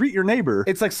 like greet your neighbor.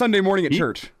 It's like Sunday morning at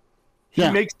church. He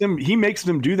makes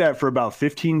them do that for about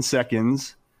 15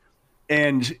 seconds.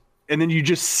 And then you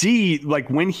just see like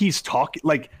when he's talking,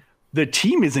 like the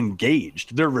team is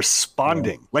engaged. They're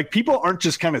responding. Like people aren't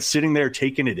just kind of sitting there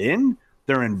taking it in.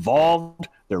 They're involved.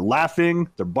 They're laughing.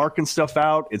 They're barking stuff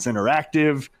out. It's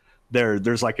interactive.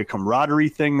 There's like a camaraderie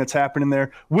thing that's happening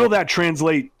there. Will that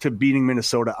translate to beating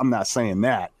Minnesota? I'm not saying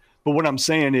that. But what I'm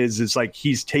saying is it's like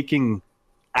he's taking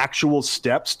actual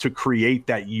steps to create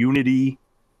that unity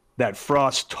that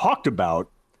Frost talked about,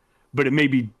 but it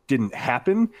maybe didn't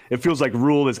happen. It feels like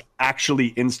Rule is actually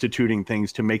instituting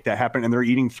things to make that happen, and they're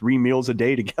eating 3 meals a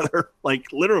day together. Like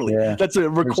literally, that's a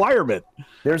requirement.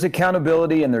 There's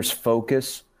accountability and there's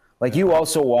focus. Like you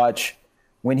also watch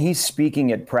when he's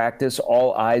speaking at practice,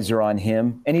 all eyes are on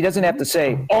him, and he doesn't have to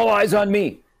say, all eyes on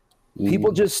me. He's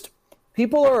got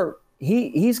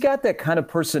that kind of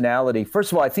personality.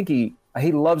 First of all, I think he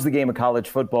loves the game of college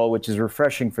football, which is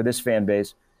refreshing for this fan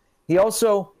base. He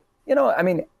also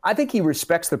I think he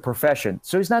respects the profession.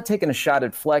 So he's not taking a shot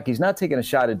at Fleck. He's not taking a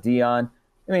shot at Dion.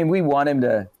 I mean, we want him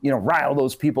to, rile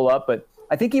those people up, but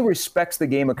I think he respects the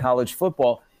game of college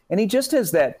football. And he just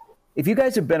has that, if you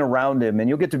guys have been around him, and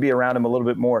you'll get to be around him a little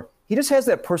bit more, he just has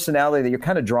that personality that you're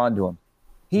kind of drawn to him.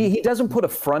 He doesn't put a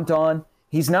front on.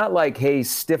 He's not like, hey,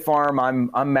 stiff arm,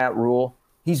 I'm Matt Rule.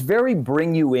 He's very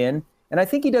bring you in. And I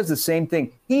think he does the same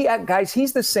thing.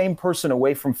 He's the same person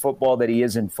away from football that he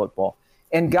is in football.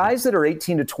 And guys that are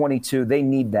 18 to 22, they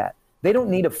need that. They don't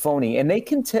need a phony, and they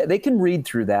can read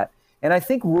through that. And I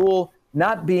think Rule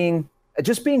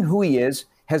just being who he is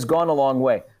has gone a long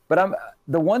way. But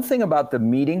the one thing about the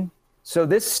meeting, so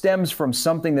this stems from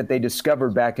something that they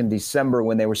discovered back in December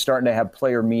when they were starting to have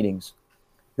player meetings.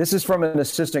 This is from an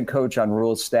assistant coach on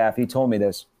Rule's staff. He told me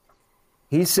this.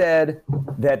 He said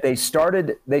that they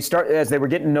started as they were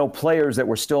getting to know players that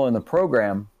were still in the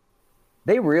program.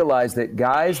 They realized that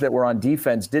guys that were on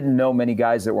defense didn't know many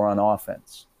guys that were on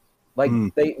offense. Like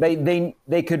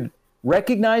they could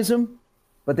recognize them,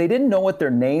 but they didn't know what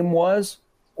their name was,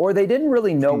 or they didn't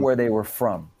really know where they were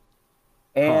from.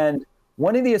 And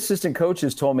one of the assistant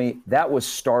coaches told me that was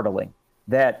startling.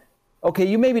 That, okay,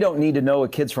 you maybe don't need to know a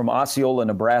kid's from Osceola,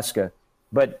 Nebraska,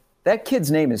 but that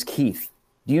kid's name is Keith.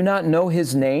 Do you not know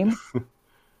his name?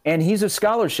 And he's a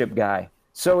scholarship guy.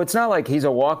 So it's not like he's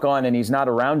a walk-on and he's not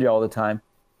around you all the time.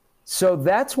 So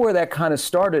that's where that kind of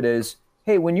started is,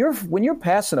 hey, when you're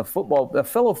passing a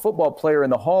fellow football player in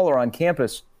the hall or on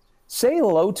campus, say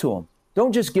hello to him.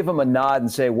 Don't just give him a nod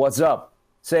and say, what's up?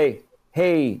 Say,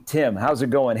 hey, Tim, how's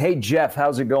it going? Hey, Jeff,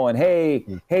 how's it going?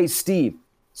 Hey, Steve.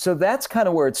 So that's kind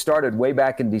of where it started way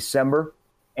back in December.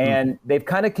 And they've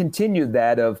kind of continued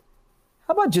that of,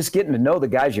 how about just getting to know the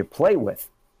guys you play with?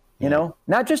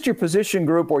 Not just your position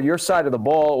group or your side of the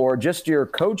ball or just your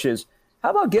coaches.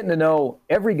 How about getting to know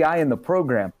every guy in the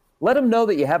program? Let them know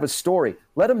that you have a story.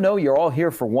 Let them know you're all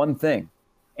here for one thing.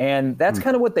 And that's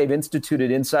kind of what they've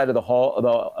instituted inside of the hall,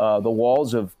 the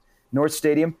walls of North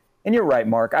Stadium. And you're right,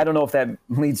 Mark. I don't know if that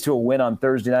leads to a win on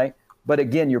Thursday night. But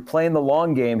again, you're playing the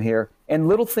long game here. And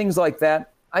little things like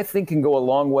that, I think, can go a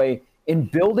long way in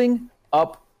building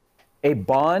up a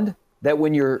bond that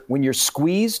when you're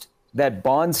squeezed, that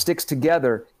bond sticks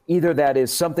together. Either that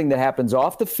is something that happens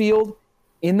off the field,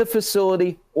 in the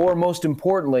facility, or most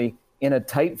importantly, in a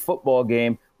tight football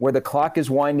game where the clock is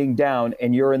winding down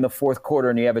and you're in the fourth quarter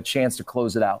and you have a chance to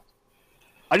close it out.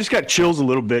 I just got chills a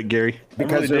little bit, Gary.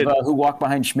 Because of who walked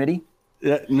behind Schmitty?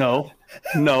 No.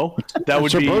 That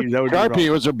would be Sharpie,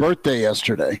 it was her birthday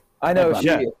yesterday. I know.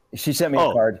 She sent me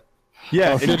a card.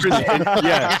 Yeah,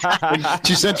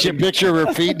 She sent you a picture of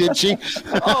her feet, did she?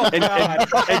 Oh,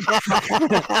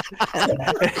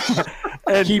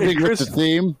 and keeping Chris, with the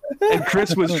theme. And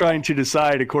Chris was trying to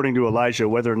decide, according to Elijah,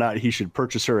 whether or not he should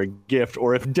purchase her a gift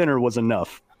or if dinner was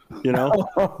enough.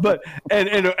 But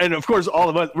and of course, all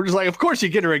of us we're just like, of course you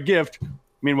get her a gift.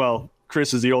 Meanwhile,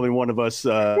 Chris is the only one of us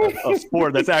of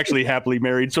sport that's actually happily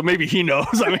married, so maybe he knows.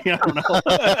 I mean, I don't know.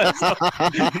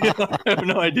 I have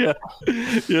no idea.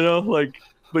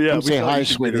 But yeah, we say hi,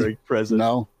 sweetie. Present.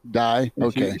 No, die.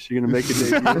 Okay, she gonna make a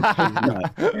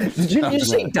debut? Did you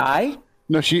say die?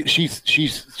 No, she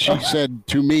said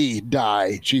to me,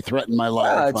 die. She threatened my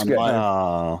life. That's good.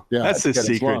 Oh, yeah, that's the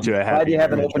secret to a happy. Glad you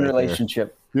have an open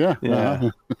relationship. Yeah. Yeah.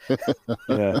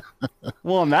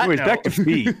 Well, on that anyways, note. back to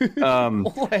feet.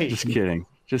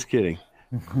 Just kidding.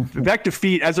 Back to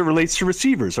feet as it relates to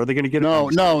receivers. Are they going to get no?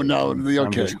 Okay.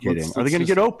 I'm just kidding. Are they going to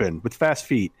get open with fast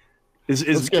feet?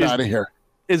 Let's get out of here.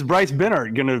 Is Bryce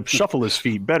Bennett going to shuffle his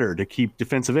feet better to keep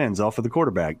defensive ends off of the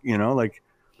quarterback?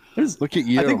 Look at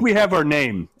you. I think we have our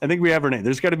name.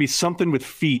 There's got to be something with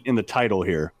feet in the title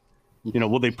here.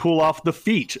 Will they pull off the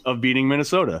feat of beating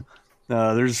Minnesota?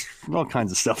 There's all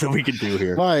kinds of stuff that we could do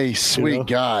here. My sweet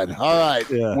God. All right.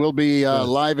 Yeah. We'll be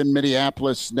live in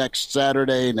Minneapolis next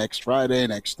Saturday, next Friday,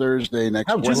 next Thursday,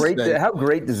 next Wednesday. How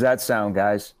great does that sound,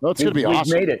 guys? Well, it's going to be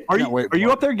awesome. We've made it. Are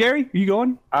you up there, Gary? Are you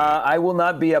going? I will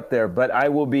not be up there, but I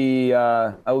will be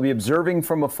observing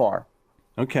from afar.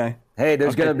 Okay. Hey,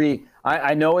 there's going to be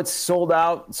I know it's sold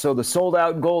out, so the sold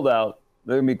out, gold out.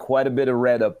 There's going to be quite a bit of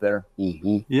red up there.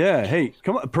 Mm-hmm. Yeah. Hey,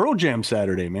 come on. Pearl Jam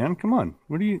Saturday, man. Come on.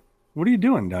 What are you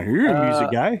doing down here? You're a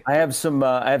music guy. I have some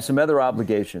other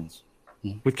obligations.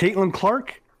 With Caitlin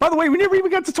Clark? By the way, we never even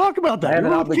got to talk about that. I have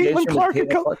an obligation with Clark.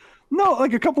 No,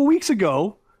 like a couple weeks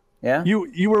ago. Yeah.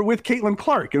 You were with Caitlin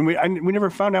Clark, and we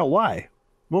never found out why.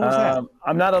 What was that?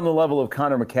 I'm not on the level of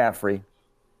Connor McCaffrey.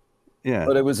 Yeah.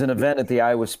 But it was an event at the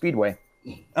Iowa Speedway.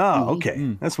 Oh,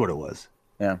 okay. That's what it was.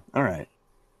 Yeah. All right.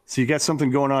 So you got something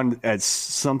going on at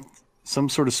some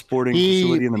sort of sporting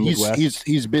facility in the Midwest?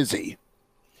 He's busy.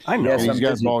 I know. Yes, And I'm he's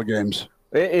got busy. ball games.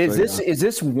 Is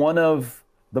this one of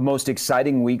the most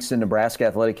exciting weeks in Nebraska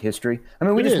athletic history? I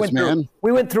mean,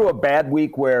 we went through a bad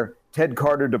week where Ted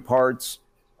Carter departs.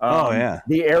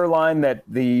 The airline that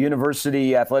the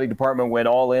university athletic department went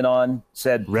all in on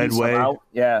said Redway. Out.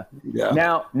 Yeah.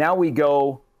 Now we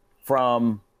go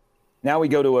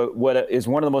to what is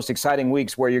one of the most exciting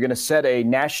weeks where you're going to set a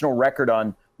national record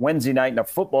on Wednesday night in a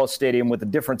football stadium with a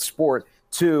different sport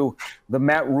to the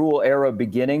Matt Rule era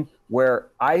beginning, where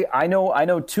I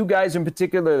know two guys in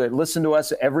particular that listen to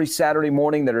us every Saturday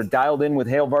morning that are dialed in with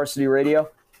Hail Varsity Radio.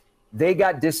 They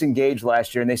got disengaged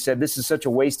last year, and they said this is such a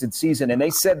wasted season. And they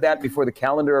said that before the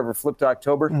calendar ever flipped to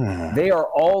October. They are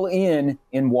all in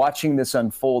watching this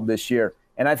unfold this year.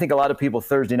 And I think a lot of people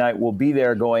Thursday night will be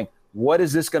there going, what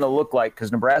is this going to look like?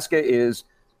 Because Nebraska is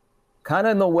kind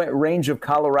of in the range of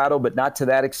Colorado, but not to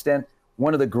that extent.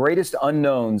 One of the greatest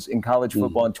unknowns in college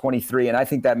football in 23, and I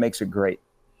think that makes it great.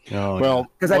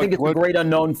 Because I think it's the great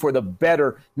unknown for the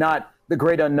better, not the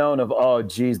great unknown of, oh,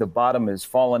 geez, the bottom is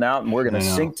falling out and we're going to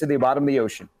sink to the bottom of the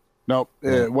ocean. Nope.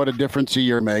 What a difference a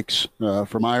year makes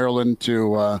from Ireland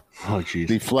to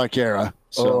the Fleck era.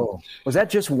 So was that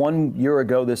just 1 year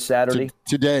ago this Saturday?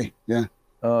 Today, yeah.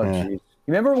 Oh, geez.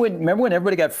 Remember when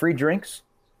everybody got free drinks?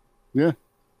 Yeah,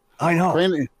 I know.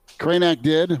 Kranak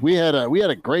did. We had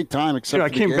a great time. Except I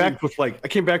came back with like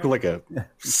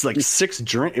 6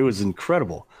 drinks. It was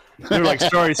incredible. They were like,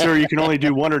 "Sorry, sir, you can only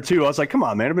do 1 or 2." I was like, "Come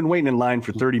on, man! I've been waiting in line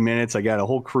for 30 minutes. I got a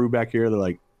whole crew back here." They're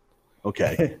like,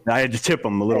 "Okay." I had to tip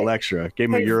them a little extra.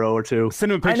 Gave them €1 or €2.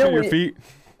 Send them a picture of your feet.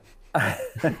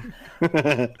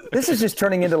 This is just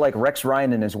turning into like Rex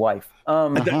Ryan and his wife.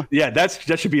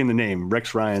 That should be in the name,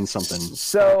 Rex Ryan something.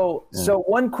 So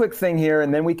one quick thing here,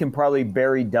 and then we can probably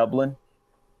bury Dublin.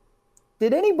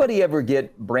 Did anybody ever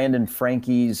get Brandon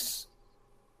Frankie's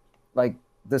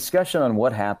discussion on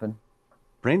what happened?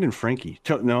 Brandon Frankie?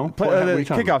 No, the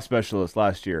kickoff specialist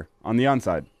last year on the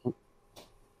onside.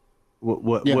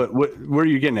 What are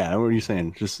you getting at? What are you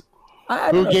saying? Just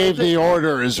who gave the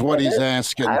order is what he's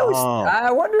asking.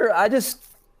 I wonder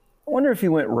if he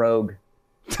went rogue.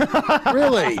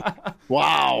 Really?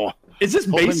 Wow. Is this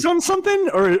based on something,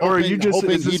 or are you just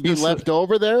hoping he'd be left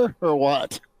over there, or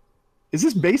what? Is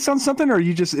this based on something, or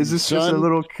is this just a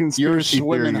little conspiracy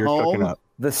theory you're cooking up?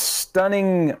 The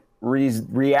stunning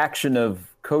reaction of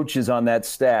coaches on that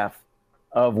staff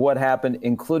of what happened,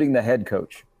 including the head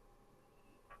coach.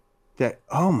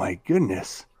 Oh my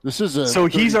goodness!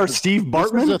 He's our Steve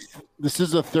Bartman. This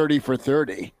is a 30 for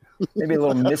 30. Maybe a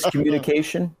little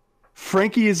miscommunication.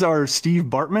 Frankie is our Steve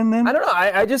Bartman then? I don't know.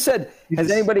 I just said,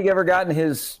 anybody ever gotten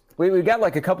his? We've got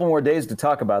like a couple more days to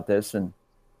talk about this. And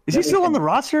is he still on the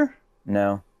roster?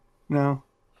 No.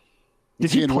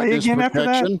 Did he play again after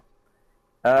that?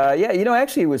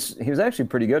 Actually, he was actually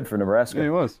pretty good for Nebraska. Yeah, he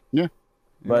was. Yeah,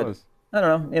 but I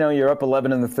don't know. You're up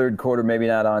 11 in the third quarter, maybe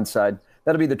not onside.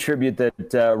 That'll be the tribute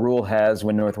that Rule has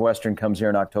when Northwestern comes here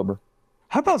in October.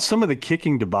 How about some of the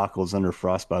kicking debacles under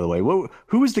Frost, by the way?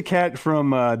 Who was the cat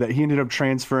from that he ended up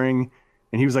transferring,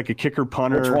 and he was like a kicker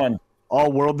punter? Which one?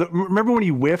 All world. Remember when he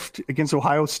whiffed against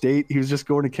Ohio State? He was just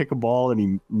going to kick a ball, and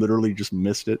he literally just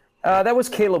missed it. That was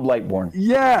Caleb Lightbourne.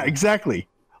 Yeah, exactly.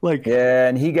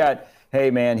 And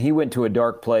he went to a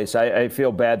dark place. I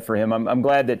feel bad for him. I'm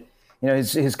glad that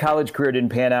his college career didn't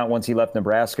pan out once he left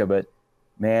Nebraska, but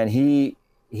man,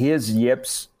 his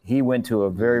yips, he went to a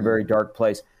very, very dark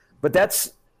place. But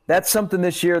that's something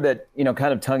this year that,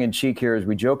 kind of tongue in cheek here as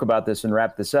we joke about this and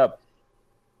wrap this up.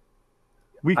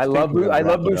 I love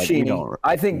Buschini.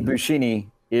 I think Buschini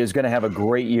is going to have a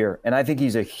great year, and I think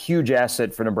he's a huge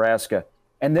asset for Nebraska.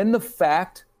 And then the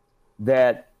fact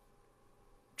that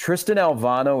Tristan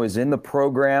Alvano is in the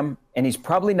program, and he's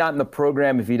probably not in the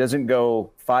program if he doesn't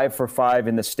go 5 for 5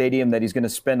 in the stadium that he's going to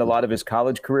spend a lot of his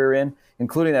college career in,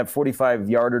 including that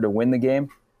 45-yarder to win the game.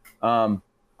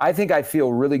 I think I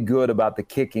feel really good about the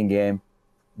kicking game.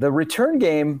 The return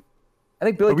game, I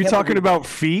think Billy. Are we talking about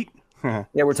feet? Yeah,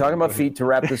 we're talking about feet to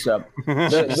wrap this up.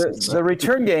 The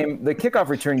return game, the kickoff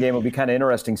return game will be kind of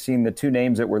interesting seeing the two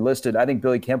names that were listed. I think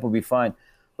Billy Kemp will be fine.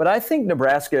 But I think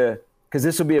Nebraska, because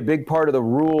this will be a big part of the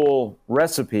Rule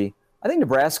recipe, I think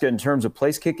Nebraska in terms of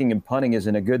place kicking and punting is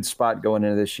in a good spot going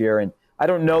into this year. And I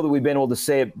don't know that we've been able to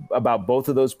say it about both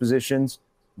of those positions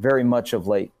very much of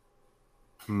late.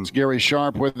 It's Gary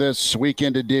Sharp with this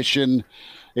weekend edition,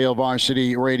 Hail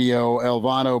Varsity Radio,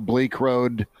 Elvano, Bleak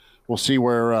Road. We'll see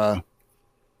where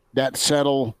that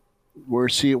settle. We'll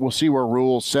see where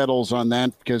Rule settles on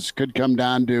that, because it could come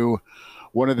down to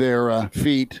one of their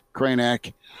feet,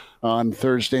 Kranak, on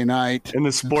Thursday night. In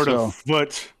the sport of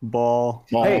football,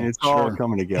 Hey, it's all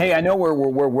coming together. Hey, I know we're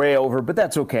way over, but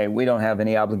that's okay. We don't have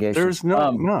any obligations. There's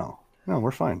no,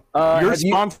 we're fine. Your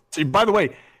sponsor. By the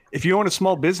way, if you own a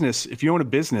small business,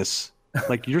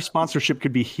 like your sponsorship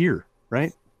could be here,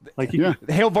 right? Like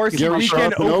Hail Varsity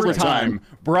Weekend Overtime,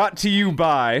 brought to you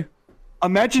by.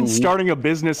 Imagine starting a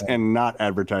business and not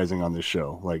advertising on this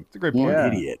show. Like, it's a great point. Yeah.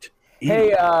 Idiot. Hey,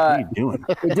 what are you doing?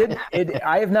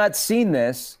 I have not seen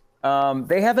this.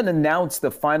 They haven't announced the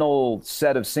final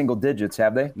set of single digits,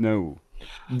 have they? No.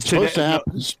 Supposed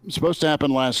to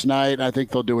happen last night. I think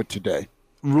they'll do it today.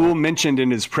 Rule mentioned in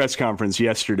his press conference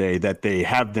yesterday that they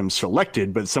have them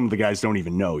selected, but some of the guys don't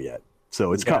even know yet.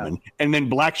 So it's coming. And then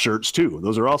black shirts, too.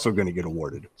 Those are also going to get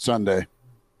awarded. Sunday.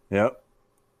 Yep.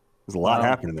 There's a lot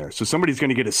happening there. So somebody's going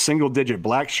to get a single-digit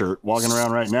black shirt walking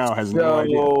around right now. Has no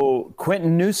idea. So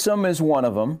Quentin Newsom is one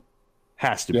of them.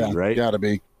 Has to be, right? Got to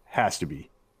be. Has to be.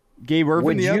 Gabe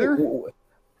Irvin, the other?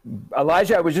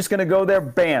 Elijah, I was just going to go there.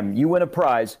 Bam, you win a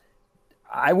prize.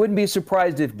 I wouldn't be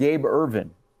surprised if Gabe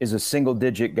Irvin is a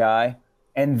single-digit guy.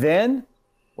 And then,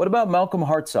 what about Malcolm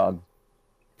Hartzog?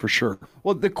 For sure.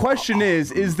 Well, the question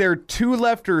is there 2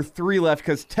 left or 3 left?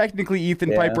 Because technically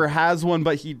Ethan Piper has one,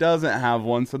 but he doesn't have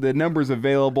one. So the number's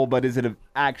available, but is it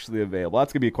actually available?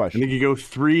 That's going to be a question. I think you go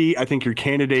 3. I think your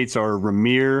candidates are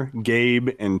Ramir, Gabe,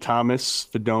 and Thomas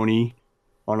Fidone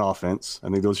on offense. I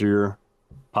think those are your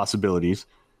possibilities.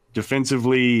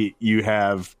 Defensively, you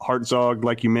have Hartzog,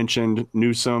 like you mentioned,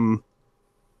 Newsom.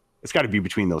 It's got to be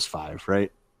between those 5,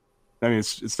 right? I mean,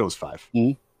 it's those 5.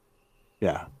 Mm-hmm.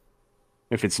 Yeah.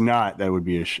 If it's not, that would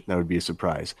be a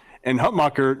surprise. And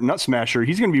Hutmacher, Nut Smasher,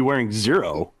 he's going to be wearing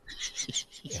 0,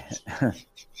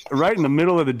 right in the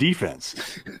middle of the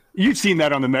defense. You've seen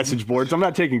that on the message boards. I'm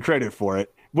not taking credit for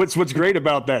it. What's great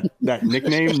about that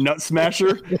nickname, Nut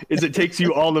Smasher, is it takes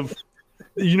you all of.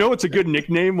 You know, it's a good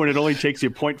nickname when it only takes you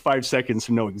 0.5 seconds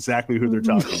to know exactly who they're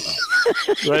talking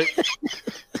about, right?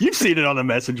 You've seen it on the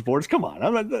message boards. Come on,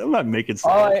 I'm not making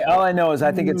stuff. All I know is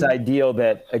I think it's ideal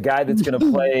that a guy that's going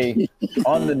to play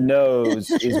on the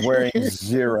nose is wearing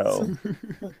 0.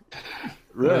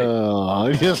 Right.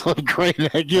 I just look great.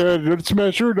 Nut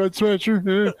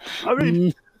Smasher. I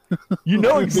mean, you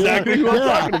know exactly who I'm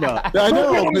talking about. I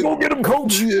know. Go get him,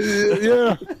 coach.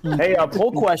 Yeah. Hey, a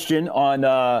poll question on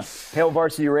Hail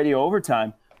Varsity Radio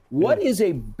Overtime. What is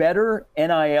a better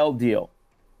NIL deal?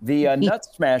 The Nut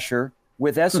Smasher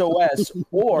with SOS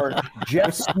or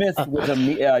Jeff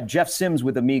Sims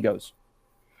with Amigos?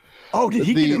 Oh, did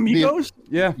he get Amigos?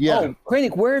 Yeah. Oh,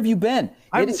 Kranik, where have you been?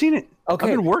 I haven't seen it. Okay.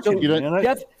 I've been working. So,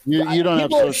 You don't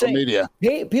have social media.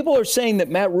 Hey, people are saying that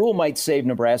Matt Rule might save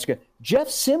Nebraska. Jeff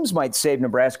Sims might save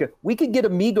Nebraska. We could get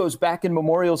Amigos back in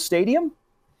Memorial Stadium.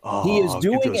 He is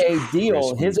doing a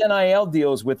deal. His NIL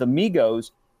deals with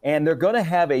Amigos, and they're going to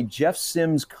have a Jeff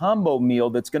Sims combo meal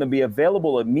that's going to be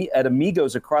available at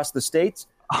Amigos across the states.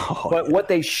 But what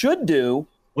they should do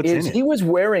is he was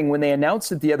wearing, when they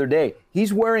announced it the other day,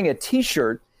 he's wearing a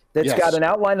T-shirt that's got an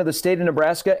outline of the state of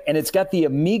Nebraska, and it's got the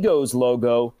Amigos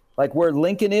logo, like where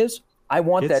Lincoln is. I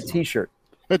want that T-shirt.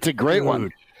 It's a great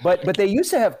one. But they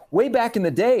used to have, way back in the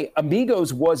day,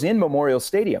 Amigos was in Memorial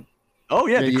Stadium. Oh,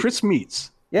 yeah, the Chris meats.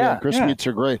 Yeah. Chris meats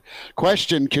are great.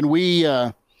 Question, can we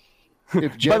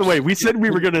if Jeff, by the way, we said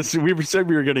we were gonna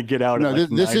get out. No,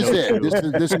 this is it.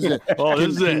 This is it. Oh,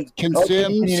 this is it. Can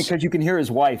Sims? Because you can hear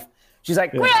his wife. She's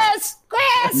like, Chris.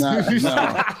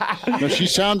 No, she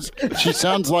sounds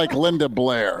like Linda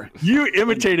Blair. You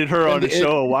imitated her on the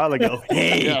show a while ago.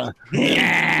 Hey,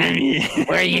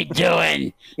 What are you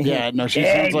doing? Yeah, no, she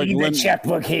sounds like Linda.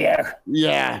 Checkbook here.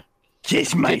 Yeah,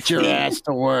 Kiss my get your feet. ass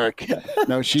to work.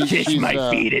 No, she's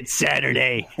My feet. It's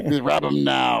Saturday. Rub them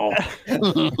now.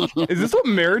 Is this what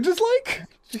marriage is like?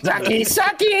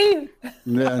 Sucky.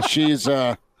 Yeah,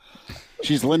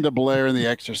 she's Linda Blair in The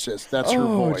Exorcist. That's her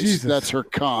voice. Jesus. That's her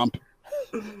comp.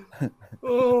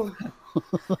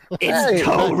 It's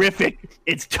terrific.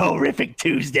 It's terrific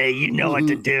Tuesday. You know what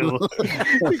to do.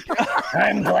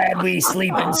 I'm glad we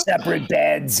sleep in separate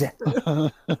beds.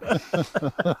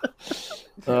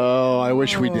 Oh, I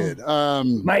wish we did.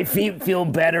 My feet feel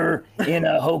better in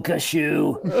a Hoka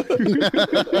shoe.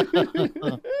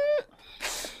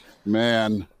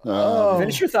 Man.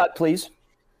 Finish your thought, please.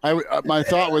 My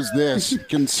thought was this: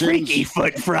 can Freaky Sims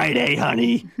Foot Friday,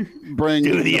 honey. bring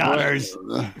Do the honors.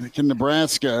 Can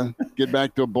Nebraska get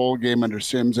back to a bowl game under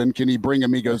Sims, and can he bring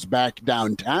Amigos back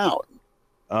downtown?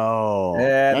 Oh,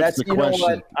 Yeah, that's the you know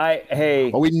question.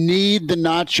 what? We need the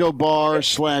nacho bar /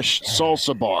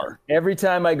 salsa bar. Every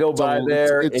time I go by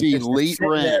there, it's just elite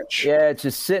sitting there. ranch. Yeah, it's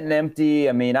just sitting empty.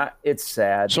 I mean, it's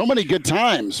sad. So many good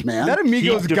times, man. That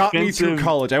Amigos Keep got me through defensive-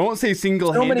 college. I won't say So many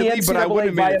single-handedly, but I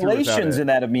wouldn't NCAA have made it through without violations it. in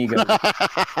that Amigo.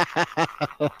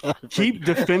 Keep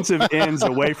defensive ends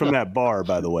away from that bar.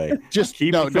 By the way, Just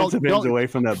keep defensive ends away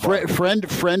from that bar.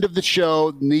 Friend of the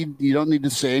show. You don't need to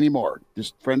say anymore.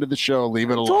 Just friend of the show. Leave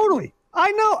it alone. Totally.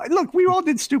 I know. Look, we all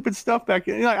did stupid stuff back.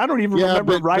 I don't even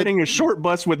remember riding a short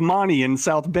bus with Monty in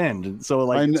South Bend. So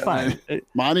it's fine.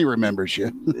 Monty remembers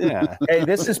you. Yeah. Hey,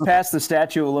 this is past the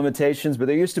statute of limitations, but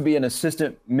there used to be an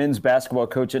assistant men's basketball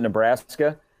coach at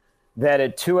Nebraska that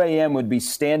at 2 a.m. would be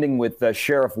standing with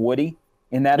Sheriff Woody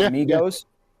in that Amigos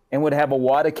and would have a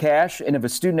wad of cash. And if a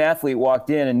student athlete walked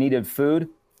in and needed food,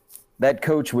 that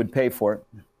coach would pay for it.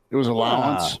 It was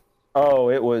allowance. Oh,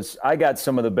 it was. I got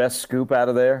some of the best scoop out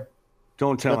of there.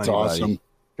 Don't tell That's anybody. awesome.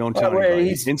 Don't tell Well, anybody.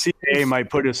 he's- NCAA might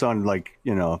put us on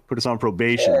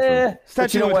probation. But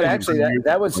Statute you know of what? limitations.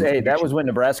 Actually, that was when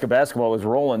Nebraska basketball was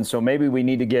rolling. So maybe we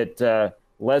need to get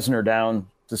Lesnar down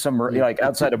to some like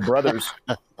outside of Brothers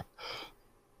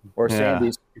or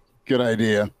Sandy's Good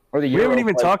idea. or the. We haven't Euro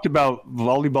even play. talked about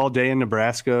Volleyball Day in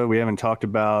Nebraska. We haven't talked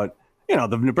about, the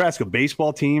Nebraska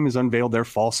baseball team has unveiled their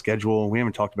fall schedule. We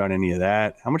haven't talked about any of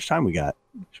that. How much time we got?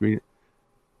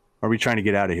 Are we trying to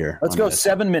get out of here? Let's on go this?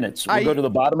 7 minutes. We'll go to the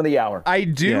bottom of the hour. I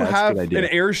do Yeah, that's a have good an idea.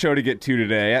 air show to get to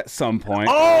today at some point.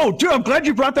 Oh, dude, I'm glad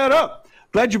you brought that up.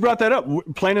 We're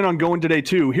planning on going today,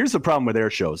 too. Here's the problem with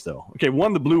air shows, though. Okay,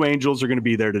 one, the Blue Angels are going to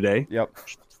be there today. Yep.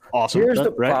 Awesome. Here's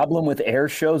the right? problem with air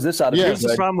shows. This ought to Here's be the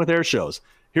good. problem with air shows.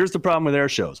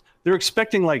 They're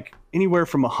expecting like anywhere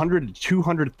from 100 to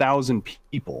 200,000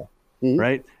 people,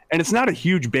 right? And it's not a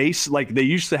huge base. Like they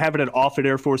used to have it at Offutt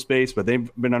Air Force Base, but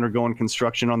they've been undergoing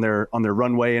construction on their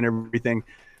runway and everything.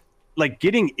 Like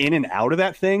getting in and out of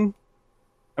that thing,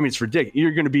 I mean, it's ridiculous.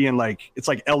 You're going to be in it's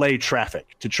like LA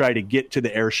traffic to try to get to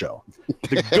the air show.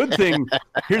 The good thing,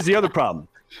 here's the other problem.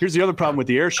 Here's the other problem with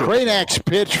the air show. Cranak's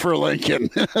pitch for Lincoln.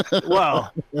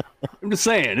 Well, I'm just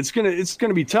saying it's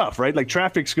gonna be tough, right? Like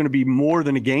traffic's gonna be more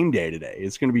than a game day today.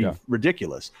 It's gonna be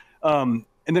ridiculous. And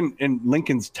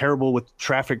Lincoln's terrible with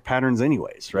traffic patterns,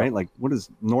 anyways, right? Like, what is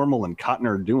Normal and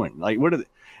Cotner doing? Like, what are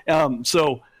they?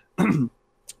 So,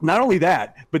 not only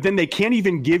that, but then they can't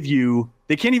even give you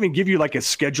like a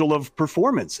schedule of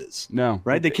performances. No.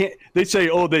 Right? They can't. They say,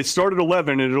 oh, they start at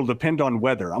 11, and it'll depend on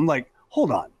weather. I'm like,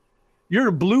 hold on. You're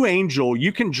a Blue Angel.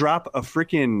 You can drop a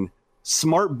freaking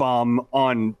smart bomb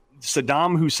on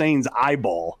Saddam Hussein's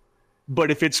eyeball,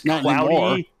 but if it's Not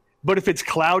anymore.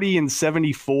 cloudy and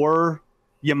 74,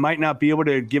 you might not be able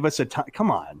to give us a time.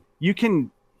 Come on, you can.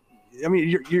 I mean,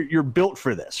 you're built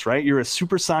for this, right? You're a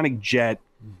supersonic jet.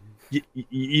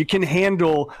 You can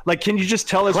handle. Like, can you just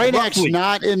tell us? Cranak's roughly,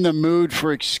 not in the mood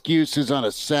for excuses on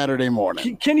a Saturday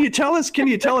morning. Can you tell us? Can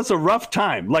you tell us a rough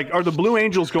time? Like, are the Blue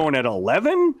Angels going at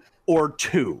 11? Or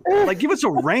 2? Like, give us a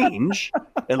range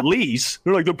at least.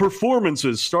 They're like, the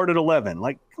performances start at 11.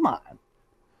 Like, come on.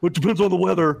 It depends on the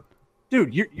weather.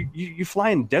 Dude, you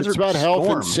fly in desert It's about health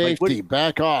storm. and safety.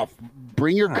 Back off.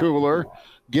 Bring your cooler.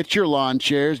 Get your lawn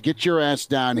chairs. Get your ass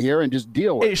down here and just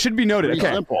deal with it. It should be noted. Pretty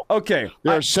Okay. simple. Okay.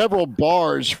 There are several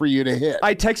bars for you to hit.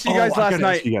 I texted you guys I last gotta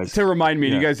night ask you guys. to remind me.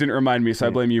 Yeah. You guys didn't remind me, so I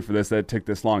blame you for this. That it took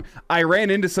this long. I ran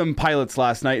into some pilots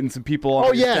last night and some people on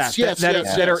Oh, the yes, staff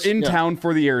that are in yes. town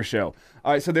for the air show.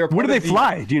 All right, so they're What do they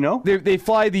fly? Do you know? They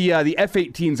fly the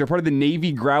F-18s. They're part of the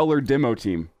Navy Growler demo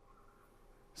team.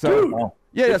 So Dude,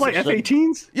 yeah, they yeah, fly so,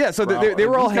 F-18s? yeah. So they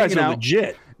were all These guys hanging are out.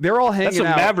 legit. They're all hanging That's some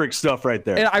out. Maverick stuff right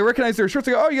there. And I recognize their shirts.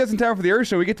 I go, oh, you guys in town for the air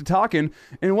show? We get to talking.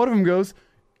 And one of them goes,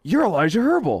 you're Elijah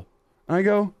Herbal. And I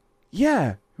go,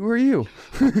 yeah. Who are you?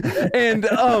 And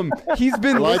he's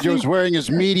been Elijah listening. was wearing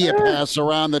his media pass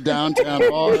around the downtown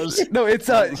bars. No, it's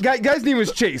guy's name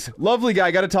was Chase. Lovely guy.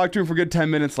 Got to talk to him for a good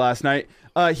 10 minutes last night.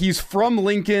 He's from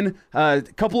Lincoln. A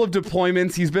couple of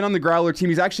deployments. He's been on the Growler team.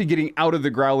 He's actually getting out of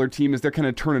the Growler team as they're kind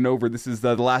of turning over. This is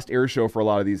the last air show for a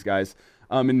lot of these guys.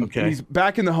 And he's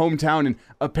back in the hometown, and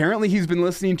apparently he's been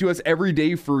listening to us every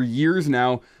day for years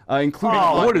now, including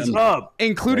what is up?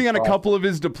 Including on a couple of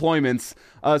his deployments.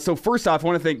 So first off, I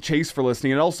want to thank Chase for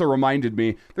listening. It also reminded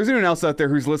me, there's anyone else out there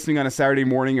who's listening on a Saturday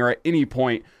morning or at any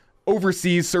point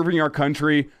overseas serving our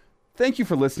country. Thank you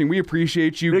for listening. We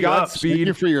appreciate you. Big ups. Godspeed. Thank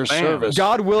you for your service.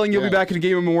 God willing, you'll be Yeah. back in the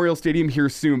game at Memorial Stadium here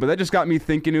soon. But that just got me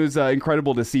thinking. It was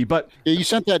incredible to see. But Yeah, you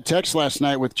sent that text last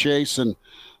night with Chase, and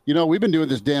we've been doing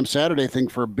this damn Saturday thing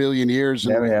for a billion years,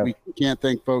 and Yeah, we have. we can't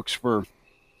thank folks for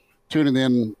tuning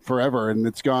in forever. And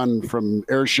it's gone from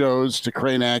air shows to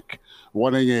Cranak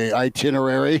wanting a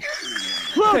itinerary.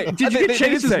 Look, did you get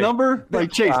Chase's number?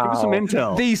 Like, Chase, give us some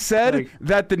intel. They said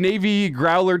that the Navy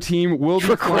Growler team will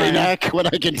be flying when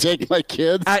I can take my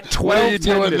kids at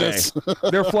 12:10 today.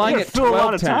 They're flying at 12:10. A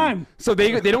lot of time. So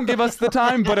they don't give us the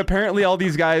time, but apparently all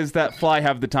these guys that fly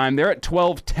have the time. They're at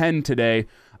 12:10 today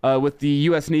with the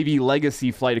U.S. Navy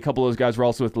Legacy flight. A couple of those guys were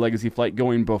also with the Legacy flight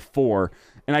going before.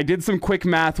 And I did some quick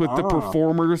math with the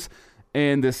performers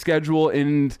and the schedule,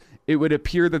 and it would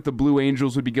appear that the Blue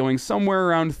Angels would be going somewhere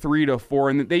around 3 to 4,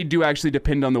 and they do actually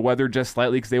depend on the weather just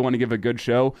slightly because they want to give a good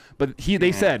show. But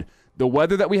they said the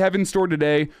weather that we have in store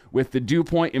today with the dew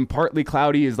point and partly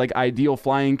cloudy is like ideal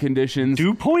flying conditions.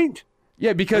 Dew point?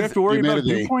 Yeah, because you have to worry about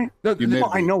dew point. Well,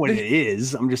 I know what it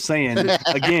is. I'm just saying.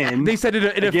 Again, they said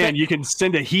it. You can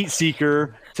send a heat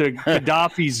seeker to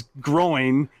Gaddafi's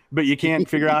groin, but you can't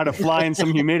figure out how to fly in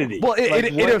some humidity. Well,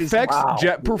 it affects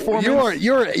jet performance.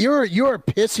 You're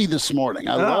pissy this morning.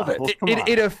 I love it. Well,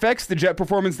 it affects the jet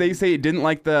performance. They say it didn't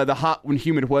like the hot and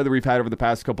humid weather we've had over the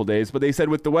past couple days, but they said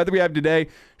with the weather we have today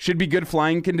should be good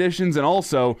flying conditions, and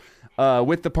also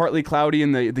with the partly cloudy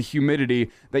and the humidity,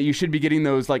 that you should be getting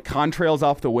those like contrails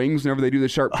off the wings whenever they do the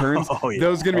sharp turns.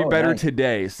 Those are going to be better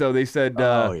today. So they said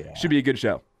should be a good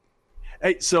show.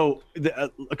 Hey, so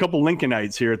a couple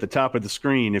Lincolnites here at the top of the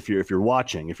screen. If you're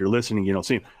watching, if you're listening, you don't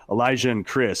see them. Elijah and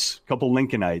Chris, a couple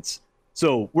Lincolnites.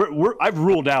 So I've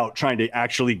ruled out trying to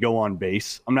actually go on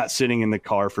base. I'm not sitting in the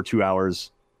car for 2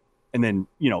 hours and then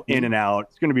in and out.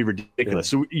 It's going to be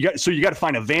ridiculous. Yeah. So you got to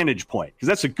find a vantage point, because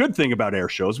that's a good thing about air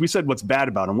shows. We said what's bad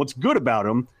about them. What's good about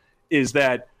them is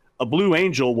that a Blue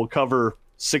Angel will cover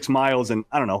 6 miles in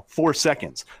 4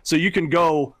 seconds. So you can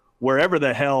go wherever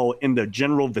the hell in the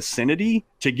general vicinity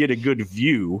to get a good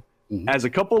view. As a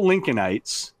couple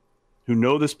Lincolnites who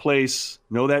know this place,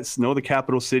 know the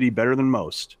capital city better than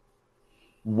most,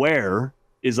 where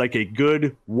is like a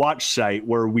good watch site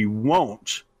where we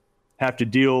won't have to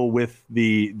deal with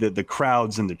the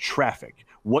crowds and the traffic?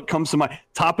 What comes to mind?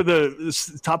 Top of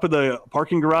the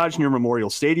parking garage near Memorial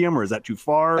Stadium, or is that too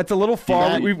far? That's a little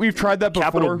far. We've tried that before.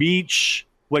 Capitol Beach.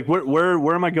 Like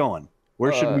where am I going?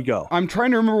 Where should we go? I'm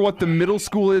trying to remember what the middle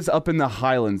school is up in the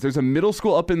Highlands. There's a middle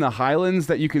school up in the Highlands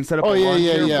that you can set up a lawn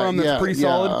chair from that's pretty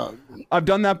solid. I've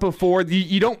done that before.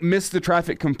 You don't miss the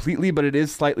traffic completely, but it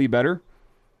is slightly better.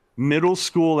 Middle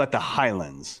school at the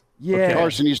Highlands. Yeah. Okay.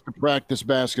 Carson used to practice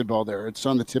basketball there. It's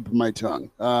on the tip of my tongue.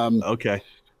 Okay.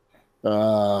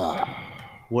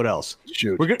 What else?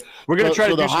 Shoot. We're gonna try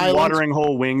to do some watering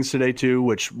hole wings today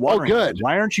too. Good.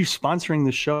 Why aren't you sponsoring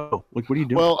the show? Like, what are you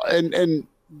doing? Well, and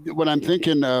when I'm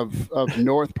thinking of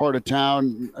north part of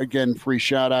town, again, free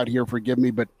shout out here, forgive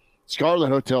me, but Scarlet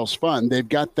Hotel's fun. They've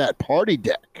got that party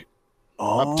deck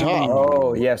up top.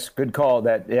 Oh, yes, good call.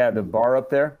 The bar up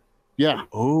there. Yeah.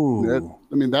 Oh,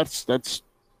 that's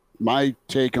my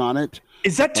take on it.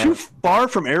 Is that too far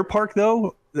from Air Park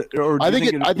though? Or I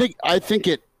think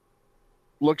it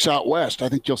looks out west. I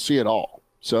think you'll see it all.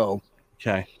 So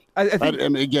okay.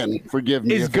 And again, forgive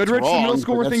me. Is Goodrich the middle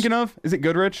school we're thinking of? Is it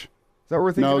Goodrich? Is that what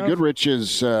we're thinking of? No, Goodrich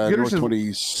is North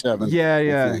 27.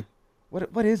 Yeah.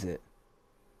 What is it?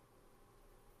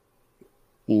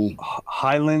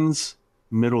 Highlands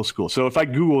Middle School. So if I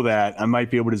Google that, I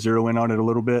might be able to zero in on it a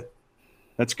little bit.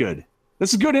 That's good.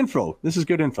 This is good info. This is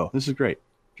great.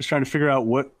 Just trying to figure out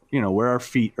where our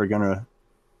feet are gonna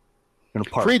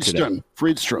park today.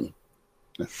 Friedstrom.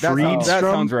 That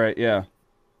sounds right. Yeah.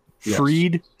 Yes.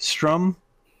 Friedstrom.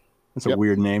 That's a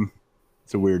weird name.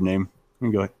 It's a weird name. Let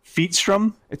me go ahead.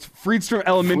 Feetstrom? It's Friedstrom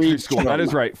Elementary School. That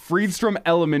is right. Friedstrom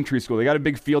Elementary School. They got a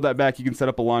big field out back. You can set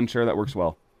up a lawn chair. That works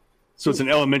well. So it's an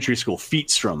elementary school.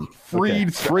 Feetstrom.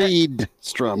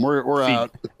 Friedstrom. We're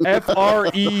out.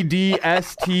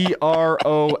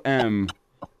 Fredstrom.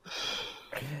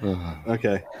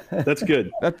 Okay. That's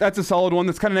good. That's a solid one.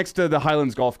 That's kind of next to the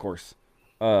Highlands Golf Course.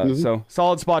 So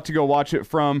solid spot to go watch it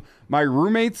from. My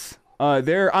roommates,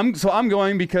 I'm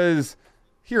going because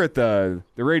here at the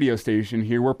radio station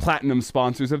here, we're platinum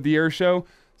sponsors of the air show.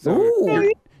 So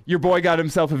your boy got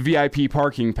himself a VIP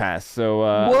parking pass. So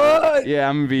what? Yeah,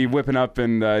 I'm gonna be whipping up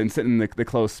and sitting in the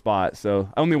close spot. So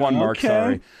only one mark,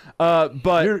 sorry.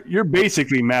 But you're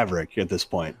basically Maverick at this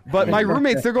point. But my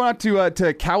roommates, they're going out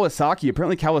to Kawasaki.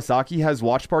 Apparently Kawasaki has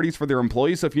watch parties for their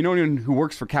employees. So if you know anyone who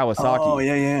works for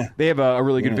Kawasaki, they have a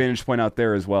really good vantage point out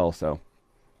there as well. So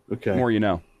the more you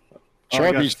know.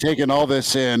 Sharpie's taking all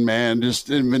this in, man. Just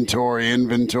inventory.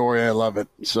 I love it.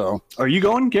 So, are you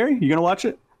going, Gary? You gonna watch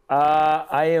it?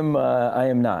 I am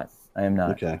not.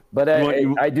 Okay. But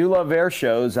I do love air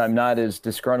shows. I'm not as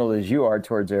disgruntled as you are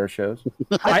towards air shows.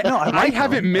 I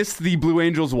haven't missed the Blue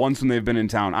Angels once when they've been in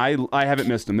town. I haven't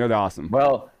missed them. They're awesome.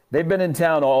 Well, They've been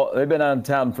on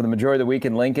town for the majority of the week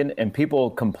in Lincoln, and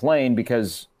people complain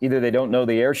because either they don't know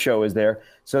the air show is there,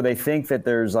 so they think that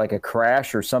there's like a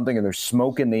crash or something, or there's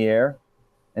smoke in the air.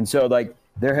 And so like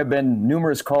there have been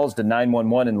numerous calls to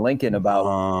 911 in Lincoln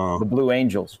about the Blue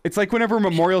Angels. It's like whenever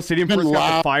Memorial Stadium first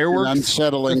got the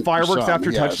fireworks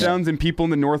after touchdowns, and people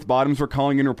in the North Bottoms were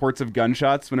calling in reports of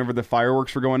gunshots whenever the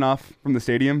fireworks were going off from the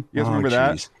stadium. You guys remember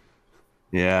that?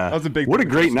 Yeah. That was a big What a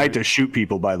great night to shoot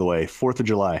people, by the way, 4th of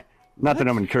July. Not that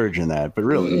I'm encouraging that, but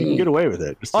really, you can get away with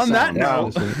it. Just on that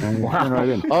note. Wow.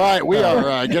 Right all right, we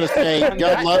are going to say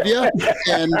God love you,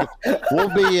 and we'll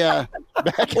be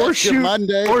back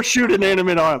Monday. Or shoot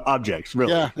inanimate objects,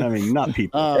 really. Yeah. I mean, not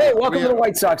people. Hey, welcome to the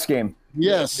White Sox game.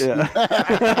 Yes. Yeah.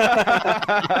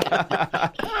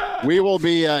 We will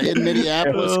be in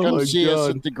Minneapolis. Come see us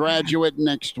at the Graduate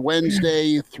next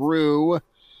Wednesday through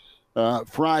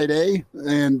Friday,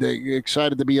 and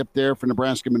excited to be up there for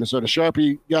Nebraska-Minnesota.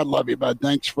 Sharpie, God love you, bud.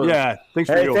 Thanks for thanks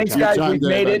guys. We've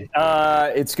made it.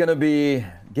 It's going to be,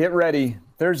 get ready.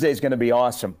 Thursday's going to be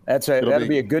awesome. That'll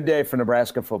be a good day for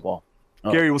Nebraska football.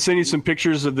 Gary, we'll send you some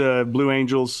pictures of the Blue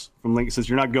Angels from Lincoln. Since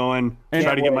you're not going,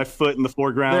 try to get my foot in the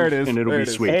foreground. There it is. And it'll be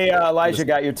sweet. Hey, Elijah,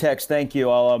 got your text. Thank you.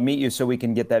 I'll meet you so we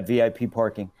can get that VIP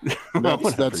parking.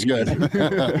 That's good.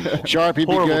 Sharpie, be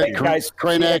good. Guys,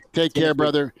 Kranek, take care,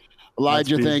 brother.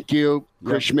 Elijah, thank you.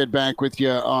 Chris Schmidt back with you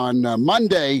on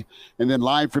Monday, and then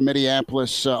live from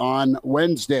Minneapolis on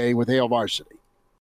Wednesday with Hail Varsity.